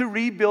him to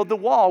rebuild the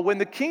wall when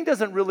the king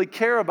doesn't really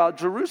care about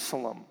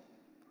Jerusalem.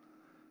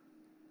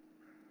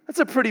 That's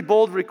a pretty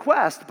bold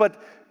request,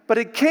 but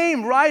it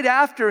came right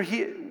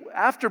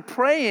after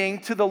praying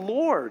to the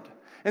Lord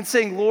and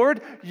saying,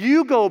 Lord,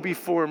 you go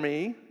before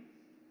me.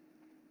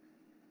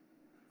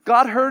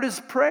 God heard his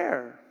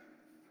prayer.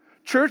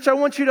 Church, I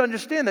want you to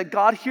understand that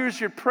God hears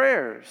your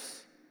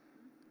prayers.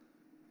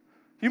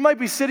 You might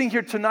be sitting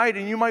here tonight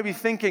and you might be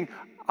thinking,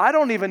 I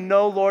don't even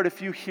know, Lord,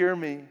 if you hear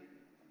me.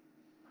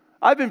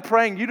 I've been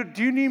praying.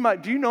 Do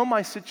you know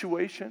my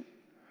situation?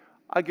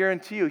 I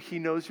guarantee you, he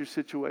knows your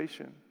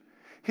situation.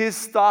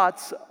 His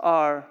thoughts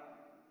are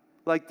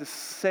like the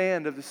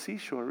sand of the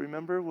seashore.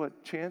 Remember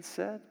what Chance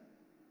said?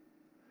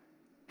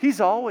 He's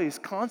always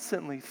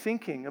constantly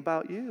thinking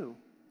about you.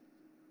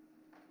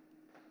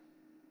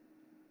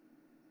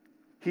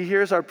 He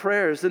hears our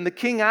prayers. And the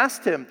king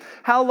asked him,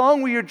 how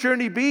long will your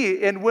journey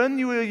be, and when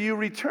will you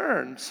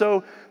return?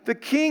 So the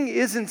king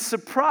isn't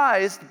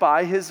surprised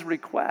by his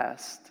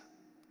request.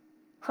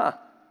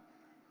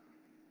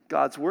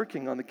 God's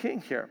working on the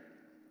king here.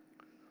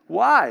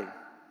 Why?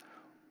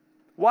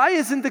 Why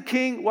isn't the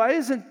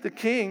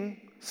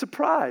king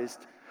surprised?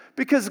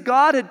 Because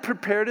God had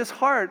prepared his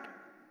heart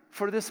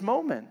for this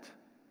moment.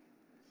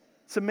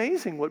 It's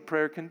amazing what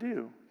prayer can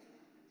do,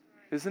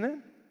 isn't it?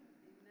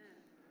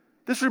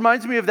 This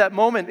reminds me of that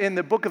moment in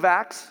the book of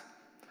Acts,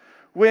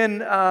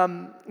 when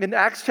in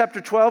Acts chapter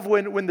 12,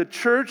 when the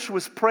church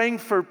was praying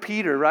for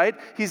Peter, right?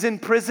 He's in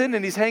prison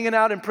and he's hanging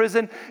out in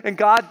prison, and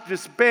God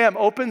just, bam,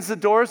 opens the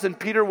doors and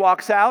Peter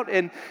walks out,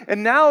 and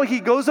now he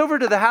goes over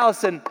to the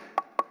house and,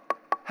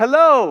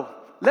 hello,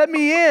 let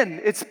me in.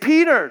 It's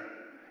Peter.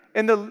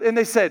 And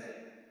they said,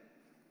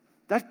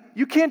 that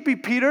you can't be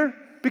Peter,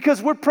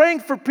 because we're praying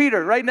for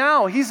Peter right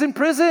now. He's in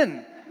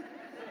prison.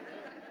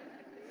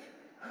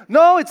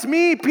 No, it's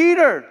me,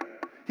 Peter.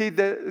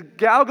 The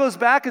gal goes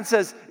back and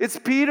says, it's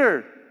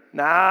Peter.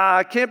 Nah,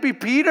 it can't be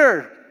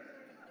Peter.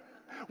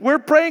 We're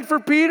praying for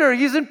Peter.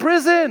 He's in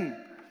prison.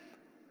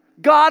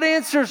 God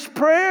answers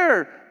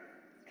prayer.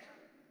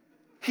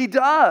 He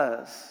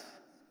does.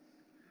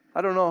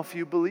 I don't know if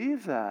you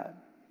believe that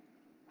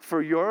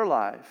for your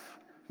life.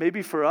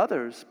 Maybe for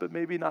others, but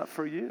maybe not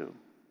for you.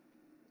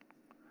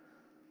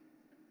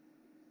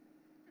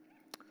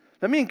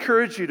 Let me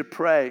encourage you to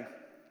pray.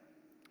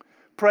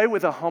 Pray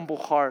with a humble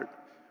heart,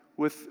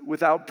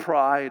 without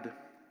pride.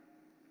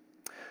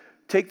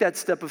 Take that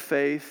step of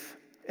faith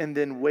and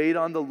then wait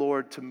on the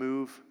Lord to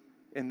move,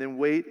 and then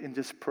wait and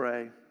just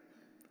pray.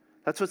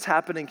 That's what's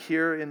happening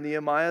here in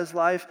Nehemiah's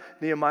life.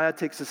 Nehemiah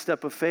takes a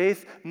step of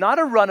faith, not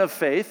a run of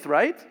faith,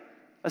 right?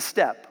 A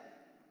step.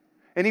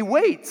 And he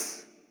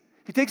waits.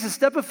 He takes a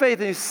step of faith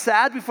and he's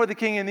sad before the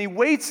king and he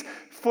waits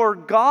for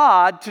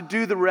God to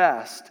do the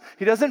rest.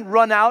 He doesn't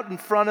run out in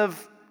front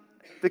of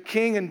the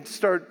king and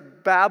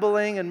start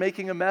babbling and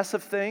making a mess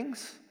of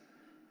things.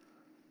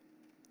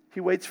 He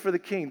waits for the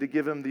king to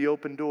give him the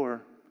open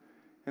door,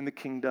 and the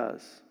king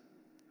does.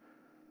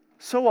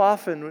 So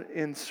often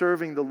in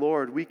serving the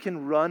Lord, we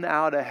can run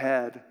out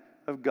ahead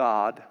of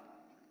God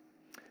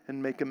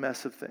and make a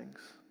mess of things.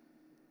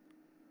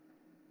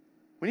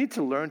 We need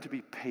to learn to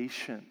be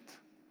patient.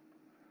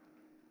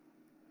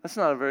 That's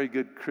not a very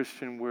good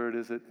Christian word,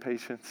 is it?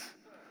 Patience.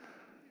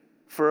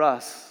 For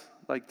us,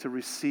 like to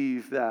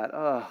receive that.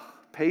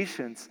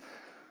 Patience.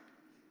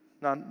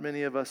 Not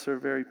many of us are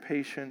very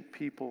patient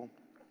people.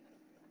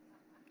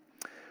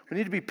 We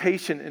need to be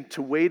patient and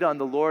to wait on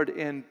the Lord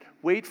and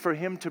wait for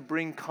Him to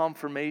bring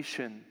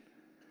confirmation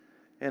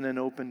and an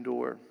open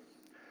door.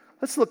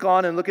 Let's look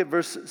on and look at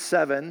verse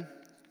 7,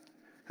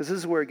 because this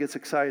is where it gets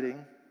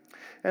exciting.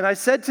 And I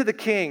said to the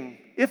king,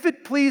 if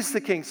it please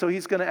the king, so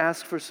he's going to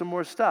ask for some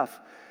more stuff.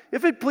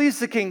 If it please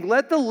the king,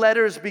 let the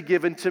letters be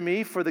given to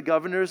me for the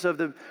governors of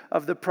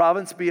the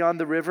province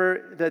beyond the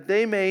river, that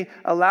they may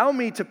allow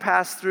me to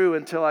pass through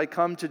until I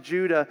come to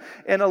Judah,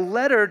 and a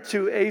letter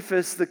to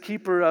Aphis, the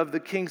keeper of the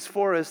king's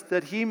forest,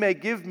 that he may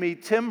give me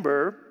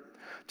timber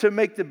to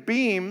make the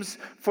beams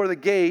for the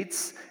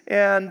gates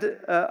and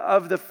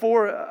of the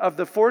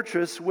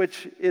fortress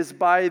which is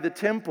by the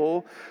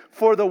temple,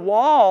 for the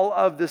wall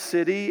of the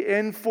city,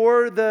 and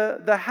for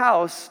the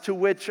house to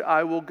which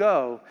I will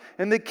go.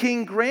 And the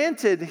king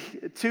granted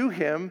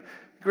them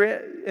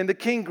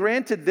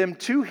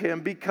to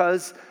him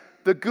because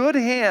the good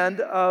hand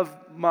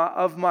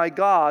of my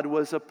God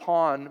was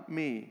upon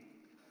me.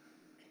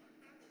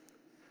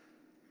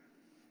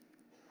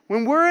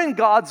 When we're in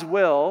God's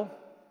will,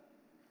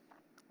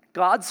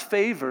 God's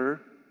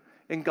favor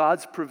and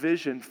God's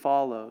provision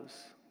follows.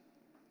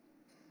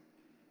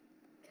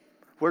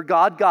 Where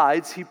God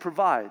guides, He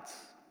provides.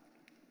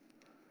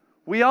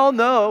 We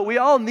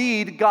all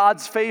need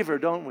God's favor,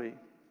 don't we?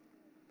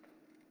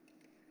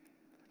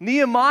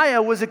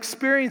 Nehemiah was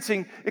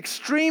experiencing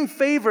extreme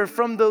favor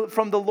from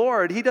the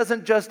Lord. He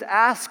doesn't just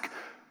ask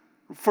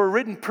for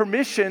written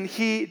permission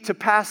to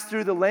pass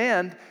through the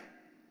land,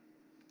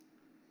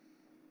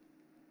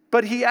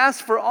 but he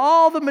asked for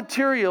all the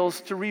materials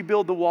to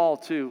rebuild the wall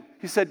too.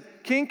 He said,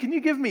 King, can you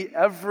give me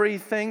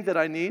everything that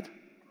I need?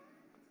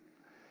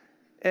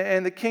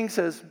 And the king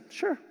says,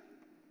 sure.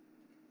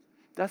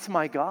 That's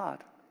my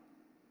God.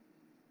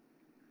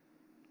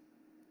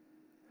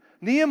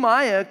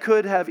 Nehemiah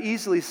could have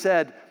easily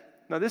said,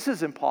 no, this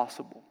is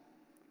impossible.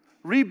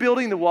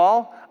 Rebuilding the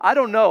wall, I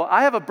don't know.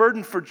 I have a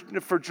burden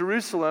for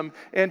Jerusalem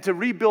and to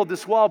rebuild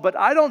this wall, but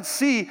I don't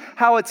see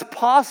how it's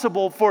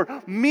possible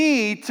for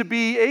me to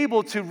be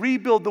able to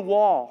rebuild the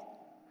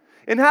wall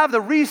and have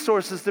the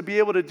resources to be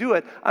able to do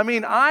it. I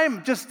mean,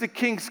 I'm just the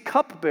king's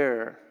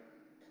cupbearer.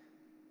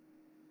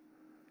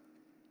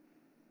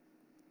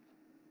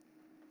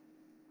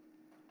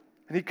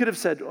 And he could have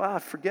said,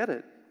 forget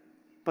it.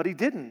 But he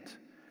didn't,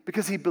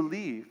 because he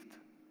believed.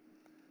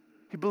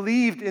 He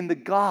believed in the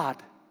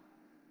God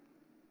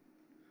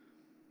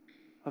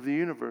of the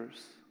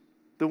universe,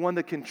 the one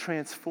that can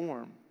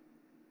transform,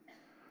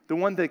 the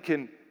one that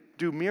can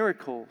do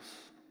miracles.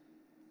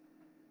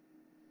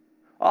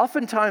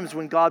 Oftentimes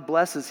when God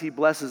blesses, He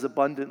blesses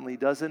abundantly,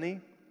 doesn't He?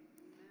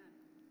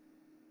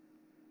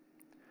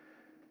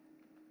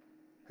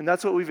 And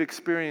that's what we've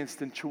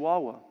experienced in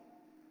Chihuahua.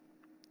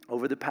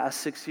 Over the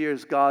past 6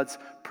 years, God's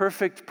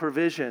perfect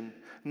provision,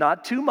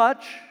 not too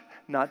much,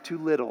 not too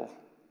little,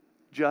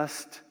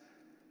 just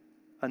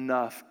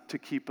enough to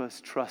keep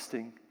us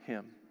trusting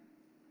Him.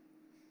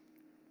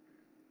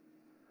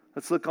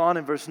 Let's look on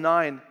in verse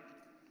 9.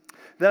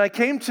 Then I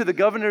came to the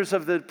governors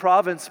of the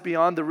province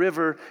beyond the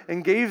river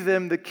and gave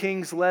them the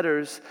king's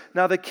letters.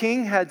 Now the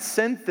king had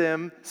sent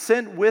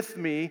with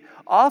me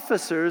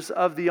officers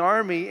of the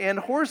army and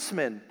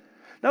horsemen.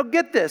 Now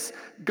get this,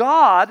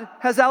 God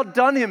has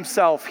outdone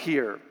Himself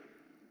here.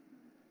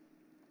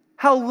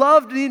 How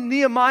loved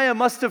Nehemiah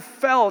must have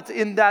felt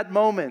in that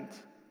moment.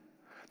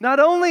 Not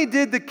only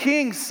did the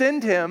king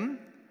send him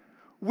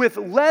with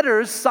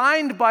letters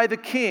signed by the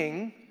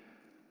king,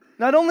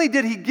 not only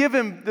did he give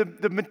him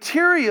the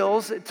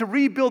materials to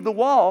rebuild the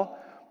wall,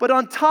 but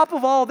on top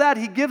of all that,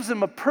 he gives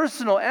him a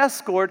personal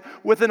escort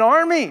with an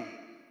army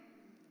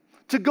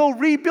to go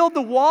rebuild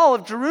the wall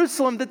of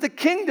Jerusalem that the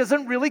king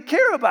doesn't really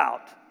care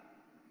about.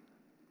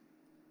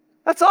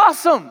 That's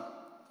awesome.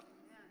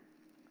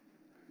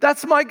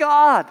 That's my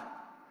God.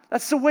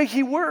 That's the way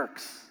He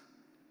works.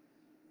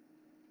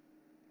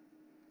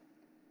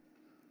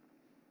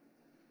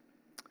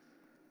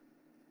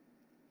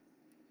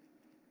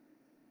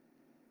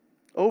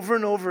 Over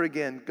and over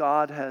again,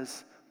 God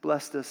has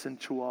blessed us in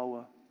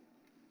Chihuahua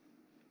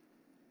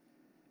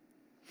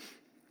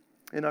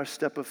in our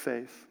step of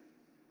faith.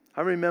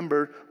 I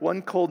remember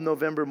one cold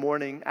November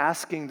morning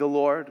asking the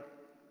Lord,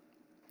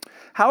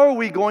 How are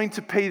we going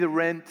to pay the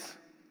rent?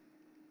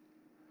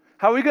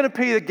 How are we going to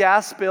pay the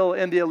gas bill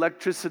and the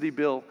electricity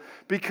bill?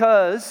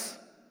 Because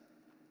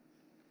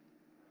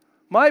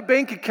my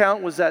bank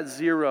account was at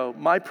zero.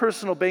 My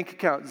personal bank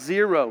account,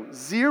 zero.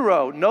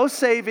 Zero. No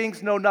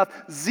savings, no nothing.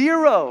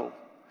 Zero.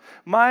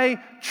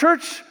 My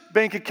church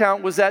bank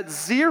account was at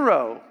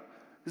zero.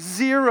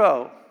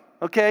 Zero.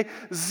 Okay?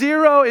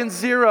 Zero and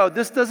zero.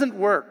 This doesn't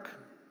work.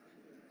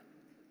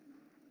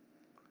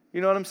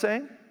 You know what I'm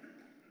saying?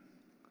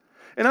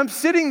 And I'm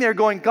sitting there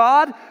going,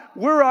 God,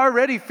 we're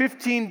already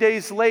 15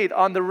 days late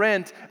on the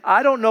rent.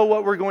 I don't know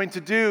what we're going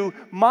to do.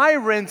 My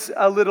rent's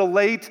a little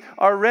late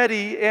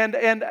already,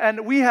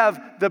 and we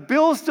have the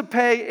bills to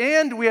pay,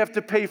 and we have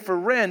to pay for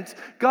rent.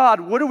 God,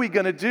 what are we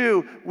going to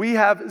do? We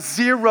have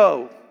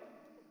zero.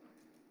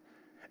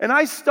 And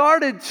I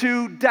started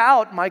to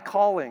doubt my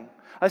calling.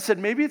 I said,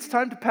 maybe it's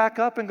time to pack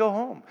up and go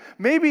home.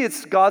 Maybe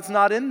it's God's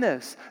not in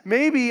this.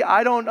 Maybe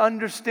I don't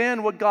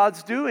understand what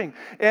God's doing.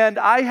 And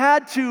I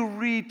had to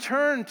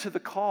return to the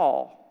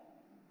call.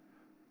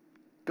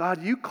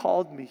 God, you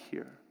called me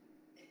here.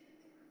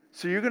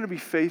 So you're going to be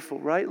faithful,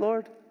 right,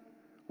 Lord?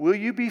 Will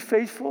you be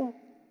faithful?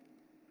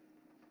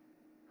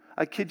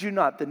 I kid you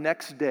not, the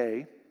next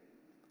day,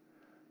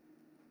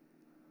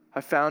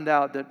 I found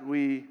out that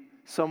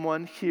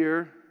someone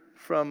here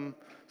from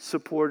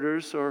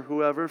supporters or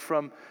whoever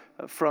from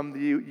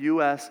the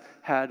U.S.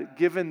 had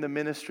given the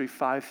ministry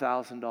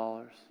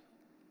 $5,000.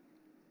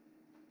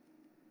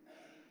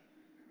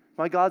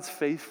 My God's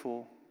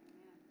faithful.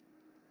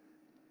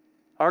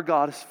 Our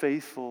God is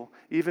faithful,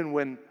 even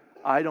when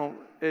I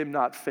am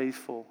not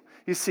faithful.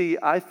 You see,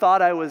 I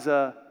thought I was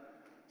a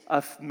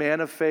man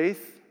of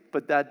faith,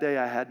 but that day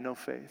I had no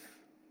faith.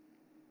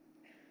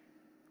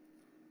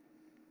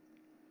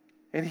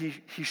 And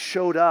he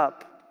showed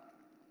up,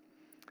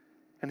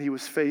 and he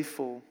was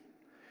faithful.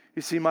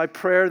 You see, my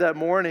prayer that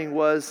morning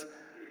was,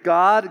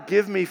 God,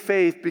 give me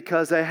faith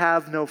because I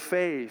have no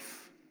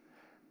faith.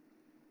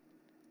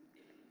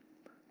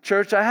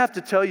 Church, I have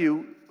to tell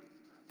you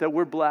that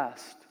we're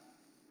blessed.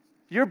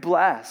 You're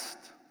blessed.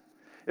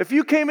 If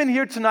you came in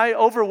here tonight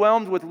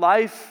overwhelmed with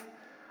life,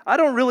 I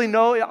don't really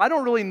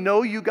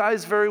know you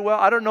guys very well.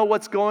 I don't know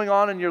what's going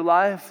on in your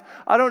life.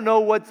 I don't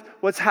know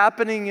what's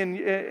happening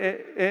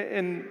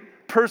in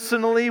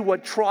personally,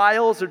 what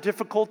trials or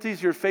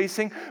difficulties you're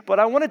facing. But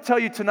I want to tell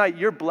you tonight,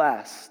 you're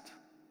blessed.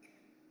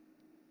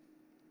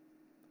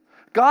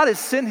 God has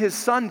sent His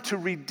Son to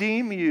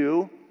redeem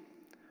you,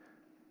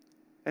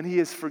 and He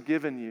has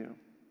forgiven you.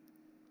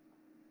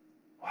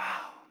 Wow.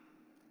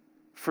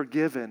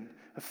 Forgiven.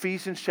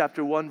 Ephesians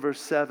chapter 1, verse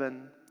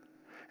 7.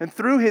 And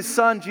through His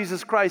Son,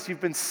 Jesus Christ,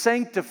 you've been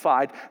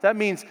sanctified. That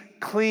means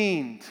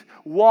cleaned,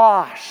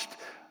 washed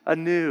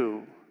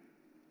anew.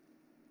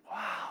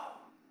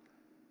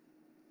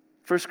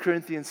 1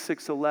 Corinthians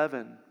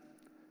 6:11.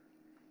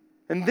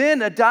 And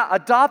then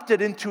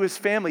adopted into His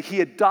family.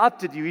 He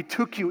adopted you. He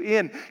took you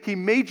in. He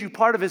made you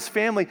part of His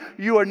family.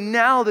 You are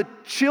now the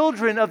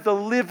children of the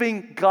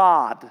living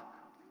God.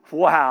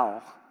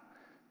 Wow.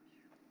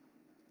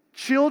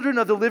 Children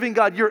of the living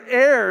God. You're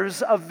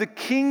heirs of the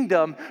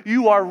kingdom.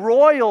 You are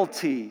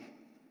royalty.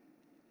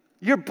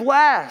 You're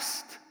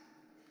blessed.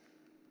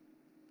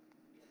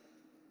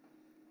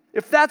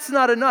 If that's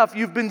not enough,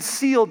 you've been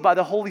sealed by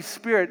the Holy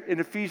Spirit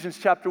in Ephesians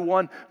chapter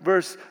 1,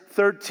 verse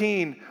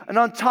 13. And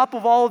on top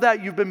of all of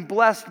that, you've been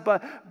blessed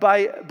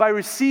by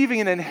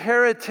receiving an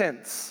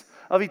inheritance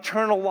of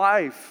eternal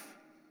life.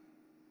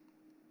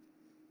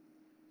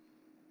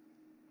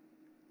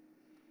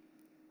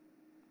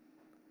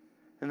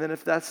 And then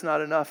if that's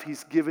not enough,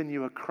 He's given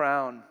you a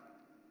crown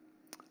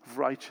of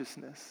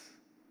righteousness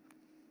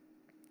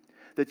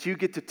that you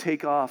get to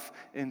take off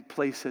and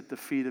place at the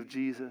feet of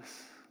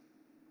Jesus.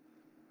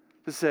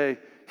 To say,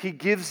 He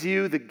gives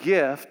you the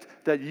gift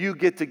that you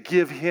get to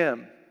give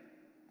Him.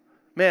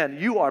 Man,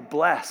 you are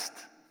blessed.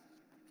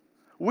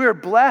 We're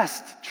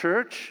blessed,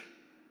 church.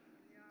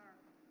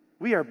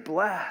 We are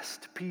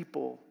blessed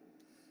people.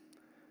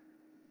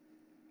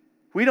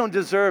 We don't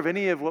deserve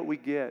any of what we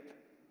get,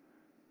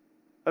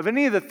 of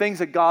any of the things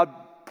that God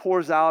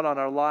pours out on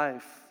our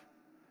life.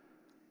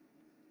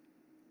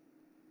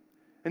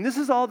 And this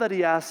is all that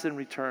He asks in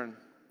return.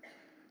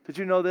 Did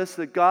you know this?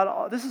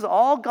 This is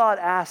all God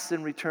asks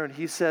in return.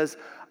 He says,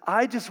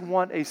 I just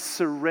want a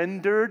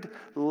surrendered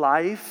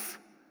life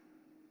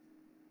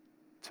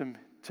to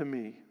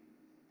me.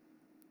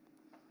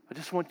 I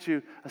just want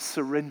you a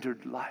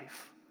surrendered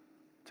life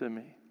to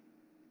me.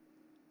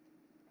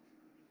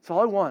 That's all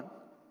I want.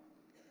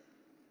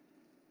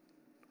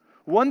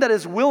 One that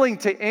is willing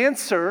to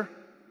answer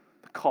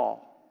the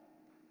call.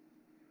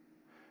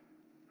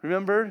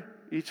 Remember,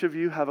 each of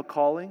you have a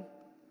calling,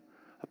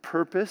 a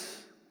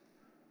purpose,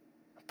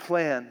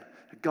 plan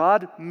that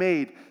God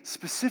made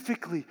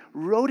specifically,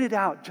 wrote it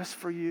out just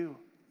for you.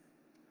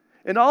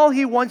 And all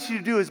He wants you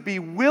to do is be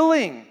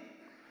willing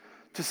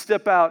to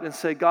step out and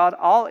say, God,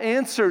 I'll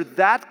answer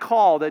that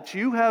call that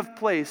you have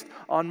placed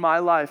on my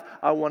life.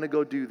 I want to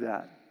go do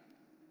that.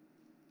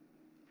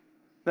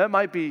 That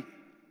might be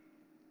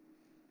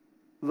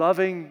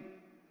loving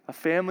a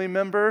family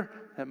member.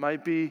 That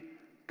might be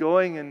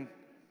going and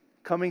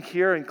coming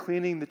here and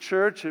cleaning the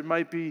church. It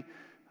might be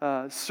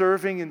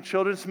serving in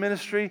children's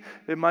ministry.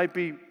 It might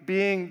be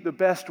being the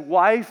best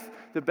wife,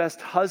 the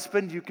best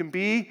husband you can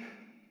be,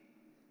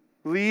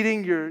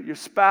 leading your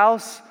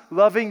spouse,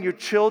 loving your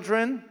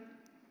children.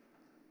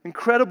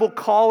 Incredible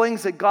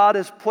callings that God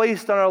has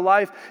placed on our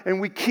life,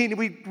 and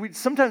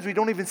sometimes we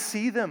don't even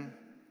see them,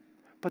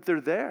 but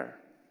they're there.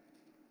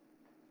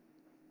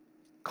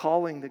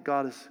 Calling that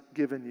God has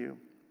given you.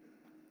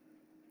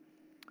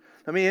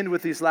 Let me end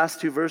with these last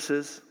two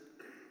verses.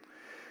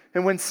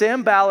 And when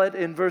Sanballat,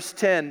 in verse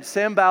 10,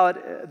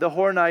 Sanballat the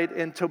Horonite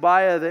and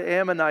Tobiah the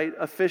Ammonite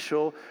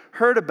official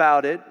heard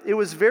about it, it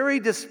was very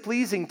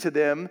displeasing to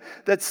them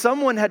that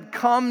someone had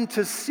come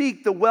to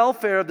seek the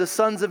welfare of the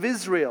sons of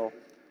Israel.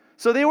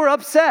 So they were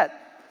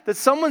upset that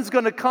someone's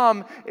going to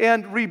come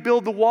and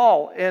rebuild the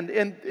wall. And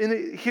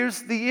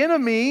here's the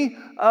enemy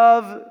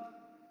of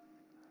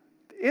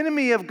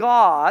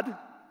God,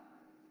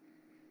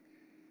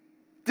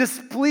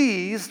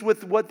 displeased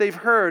with what they've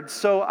heard.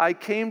 So I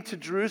came to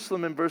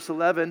Jerusalem in verse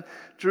 11,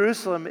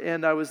 Jerusalem,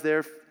 and I was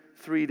there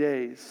 3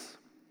 days.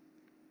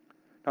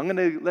 I'm going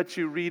to let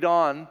you read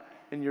on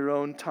in your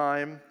own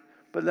time,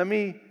 but let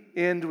me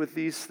end with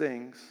these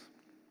things.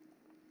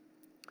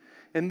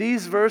 In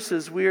these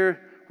verses,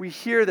 we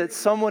hear that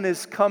someone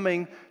is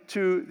coming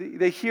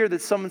they hear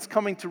that someone's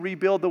coming to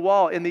rebuild the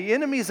wall, and the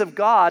enemies of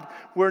God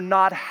were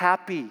not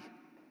happy.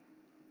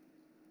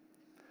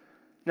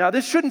 Now,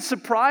 this shouldn't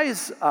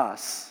surprise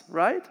us,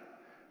 right?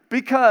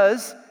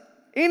 Because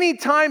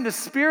anytime the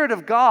Spirit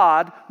of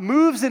God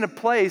moves in a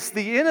place,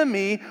 the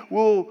enemy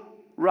will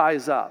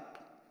rise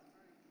up.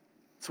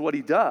 It's what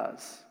he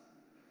does.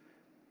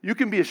 You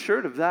can be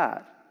assured of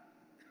that.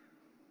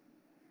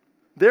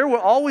 There will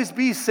always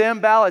be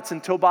Sanballats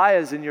and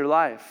Tobiahs in your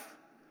life.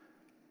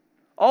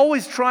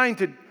 Always trying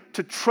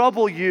to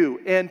trouble you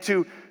and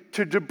to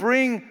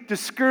bring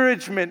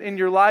discouragement in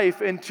your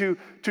life and to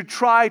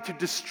try to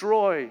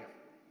destroy.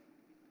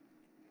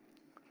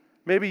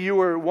 Maybe you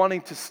were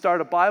wanting to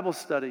start a Bible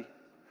study,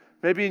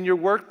 maybe in your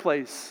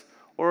workplace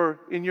or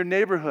in your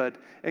neighborhood,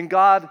 and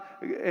God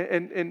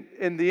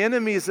and the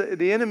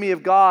enemy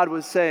of God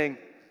was saying,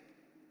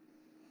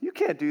 "You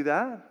can't do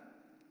that.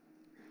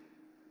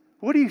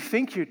 What do you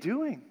think you're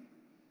doing?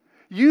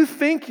 You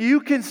think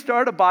you can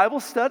start a Bible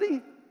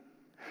study?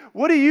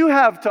 What do you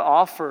have to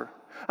offer?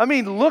 I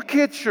mean, look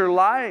at your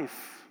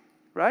life,"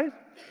 right?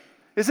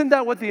 Isn't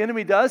that what the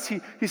enemy does?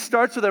 He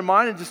starts with our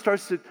mind and just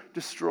starts to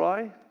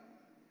destroy.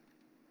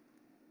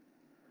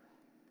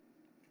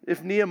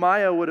 If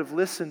Nehemiah would have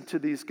listened to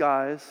these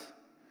guys,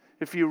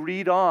 if you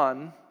read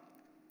on,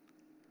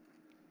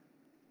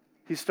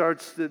 they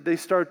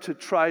start to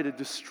try to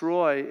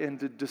destroy and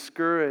to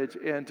discourage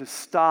and to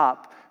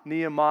stop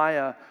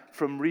Nehemiah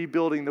from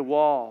rebuilding the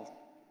wall.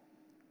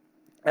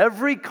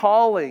 Every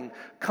calling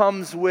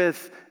comes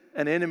with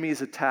an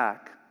enemy's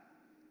attack.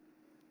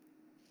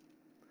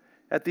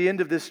 At the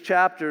end of this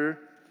chapter,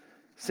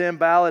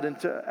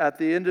 Sanballat, at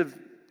the end of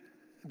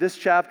this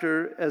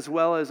chapter, as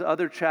well as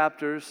other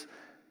chapters,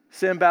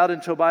 Sanballat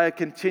and Tobiah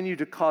continue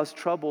to cause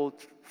trouble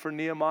for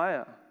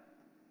Nehemiah,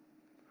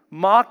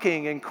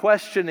 mocking and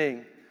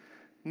questioning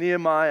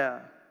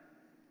Nehemiah.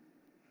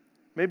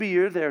 Maybe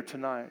you're there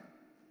tonight.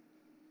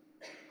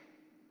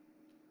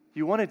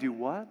 You want to do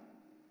what?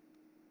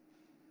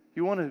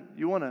 You want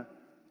to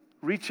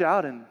reach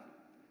out and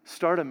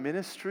start a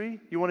ministry?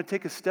 You want to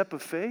take a step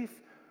of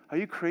faith? Are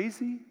you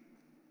crazy?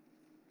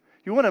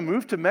 You want to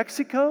move to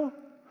Mexico?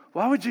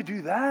 Why would you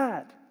do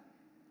that?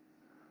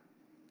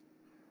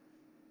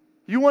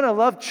 You want to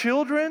love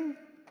children?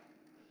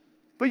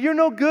 But you're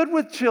no good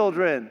with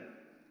children.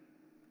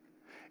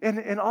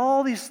 And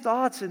all these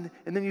thoughts, and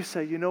then you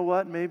say, you know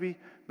what, maybe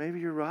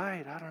you're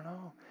right, I don't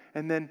know.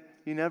 And then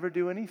you never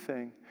do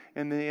anything,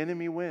 and the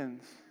enemy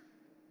wins.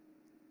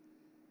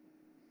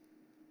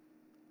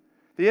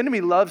 The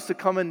enemy loves to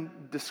come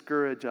and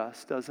discourage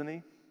us, doesn't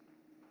he?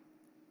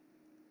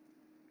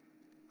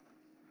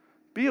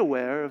 Be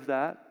aware of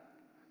that.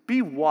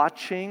 Be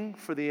watching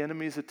for the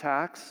enemy's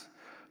attacks.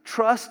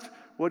 Trust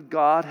what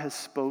God has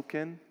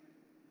spoken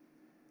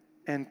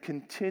and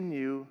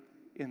continue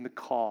in the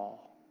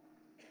call.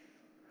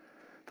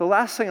 The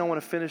last thing I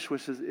want to finish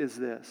with is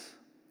this.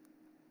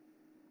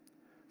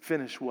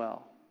 Finish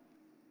well.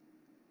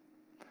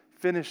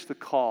 Finish the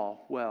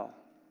call well.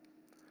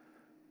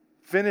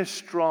 Finish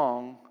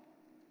strong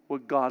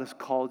what God has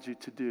called you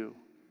to do.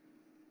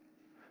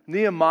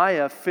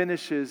 Nehemiah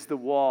finishes the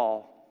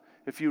wall.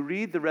 If you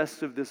read the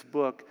rest of this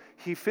book,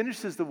 he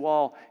finishes the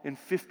wall in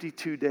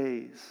 52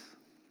 days.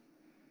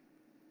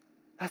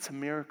 That's a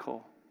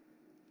miracle.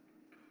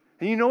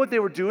 And you know what they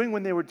were doing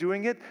when they were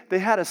doing it? They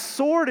had a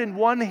sword in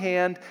one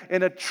hand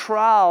and a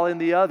trowel in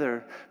the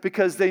other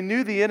because they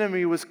knew the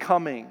enemy was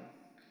coming.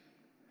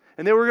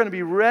 And they were going to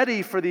be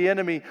ready for the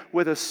enemy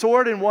with a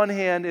sword in one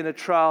hand and a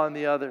trowel in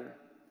the other.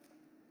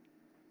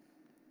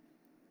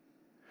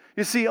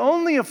 You see,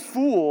 only a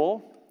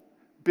fool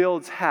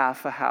builds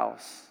half a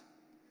house.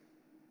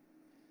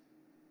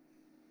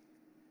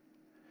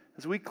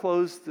 as we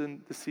close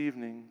this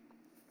evening,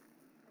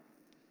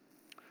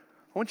 I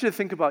want you to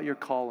think about your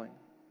calling.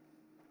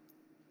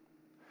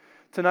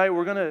 Tonight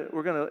we're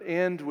gonna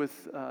end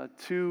with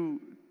two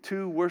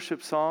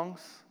worship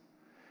songs,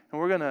 and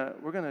we're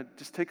gonna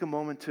just take a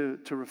moment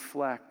to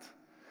reflect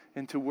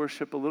and to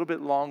worship a little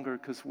bit longer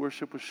because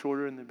worship was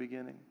shorter in the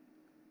beginning.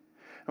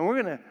 And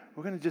we're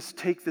gonna just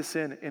take this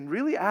in and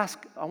really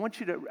ask. I want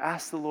you to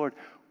ask the Lord,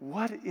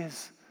 what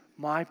is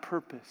my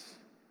purpose?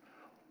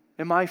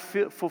 Am I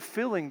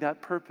fulfilling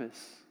that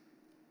purpose?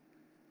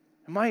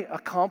 Am I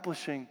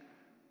accomplishing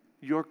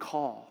your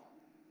call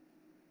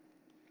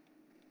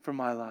for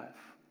my life?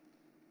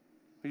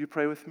 Will you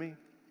pray with me?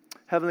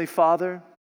 Heavenly Father,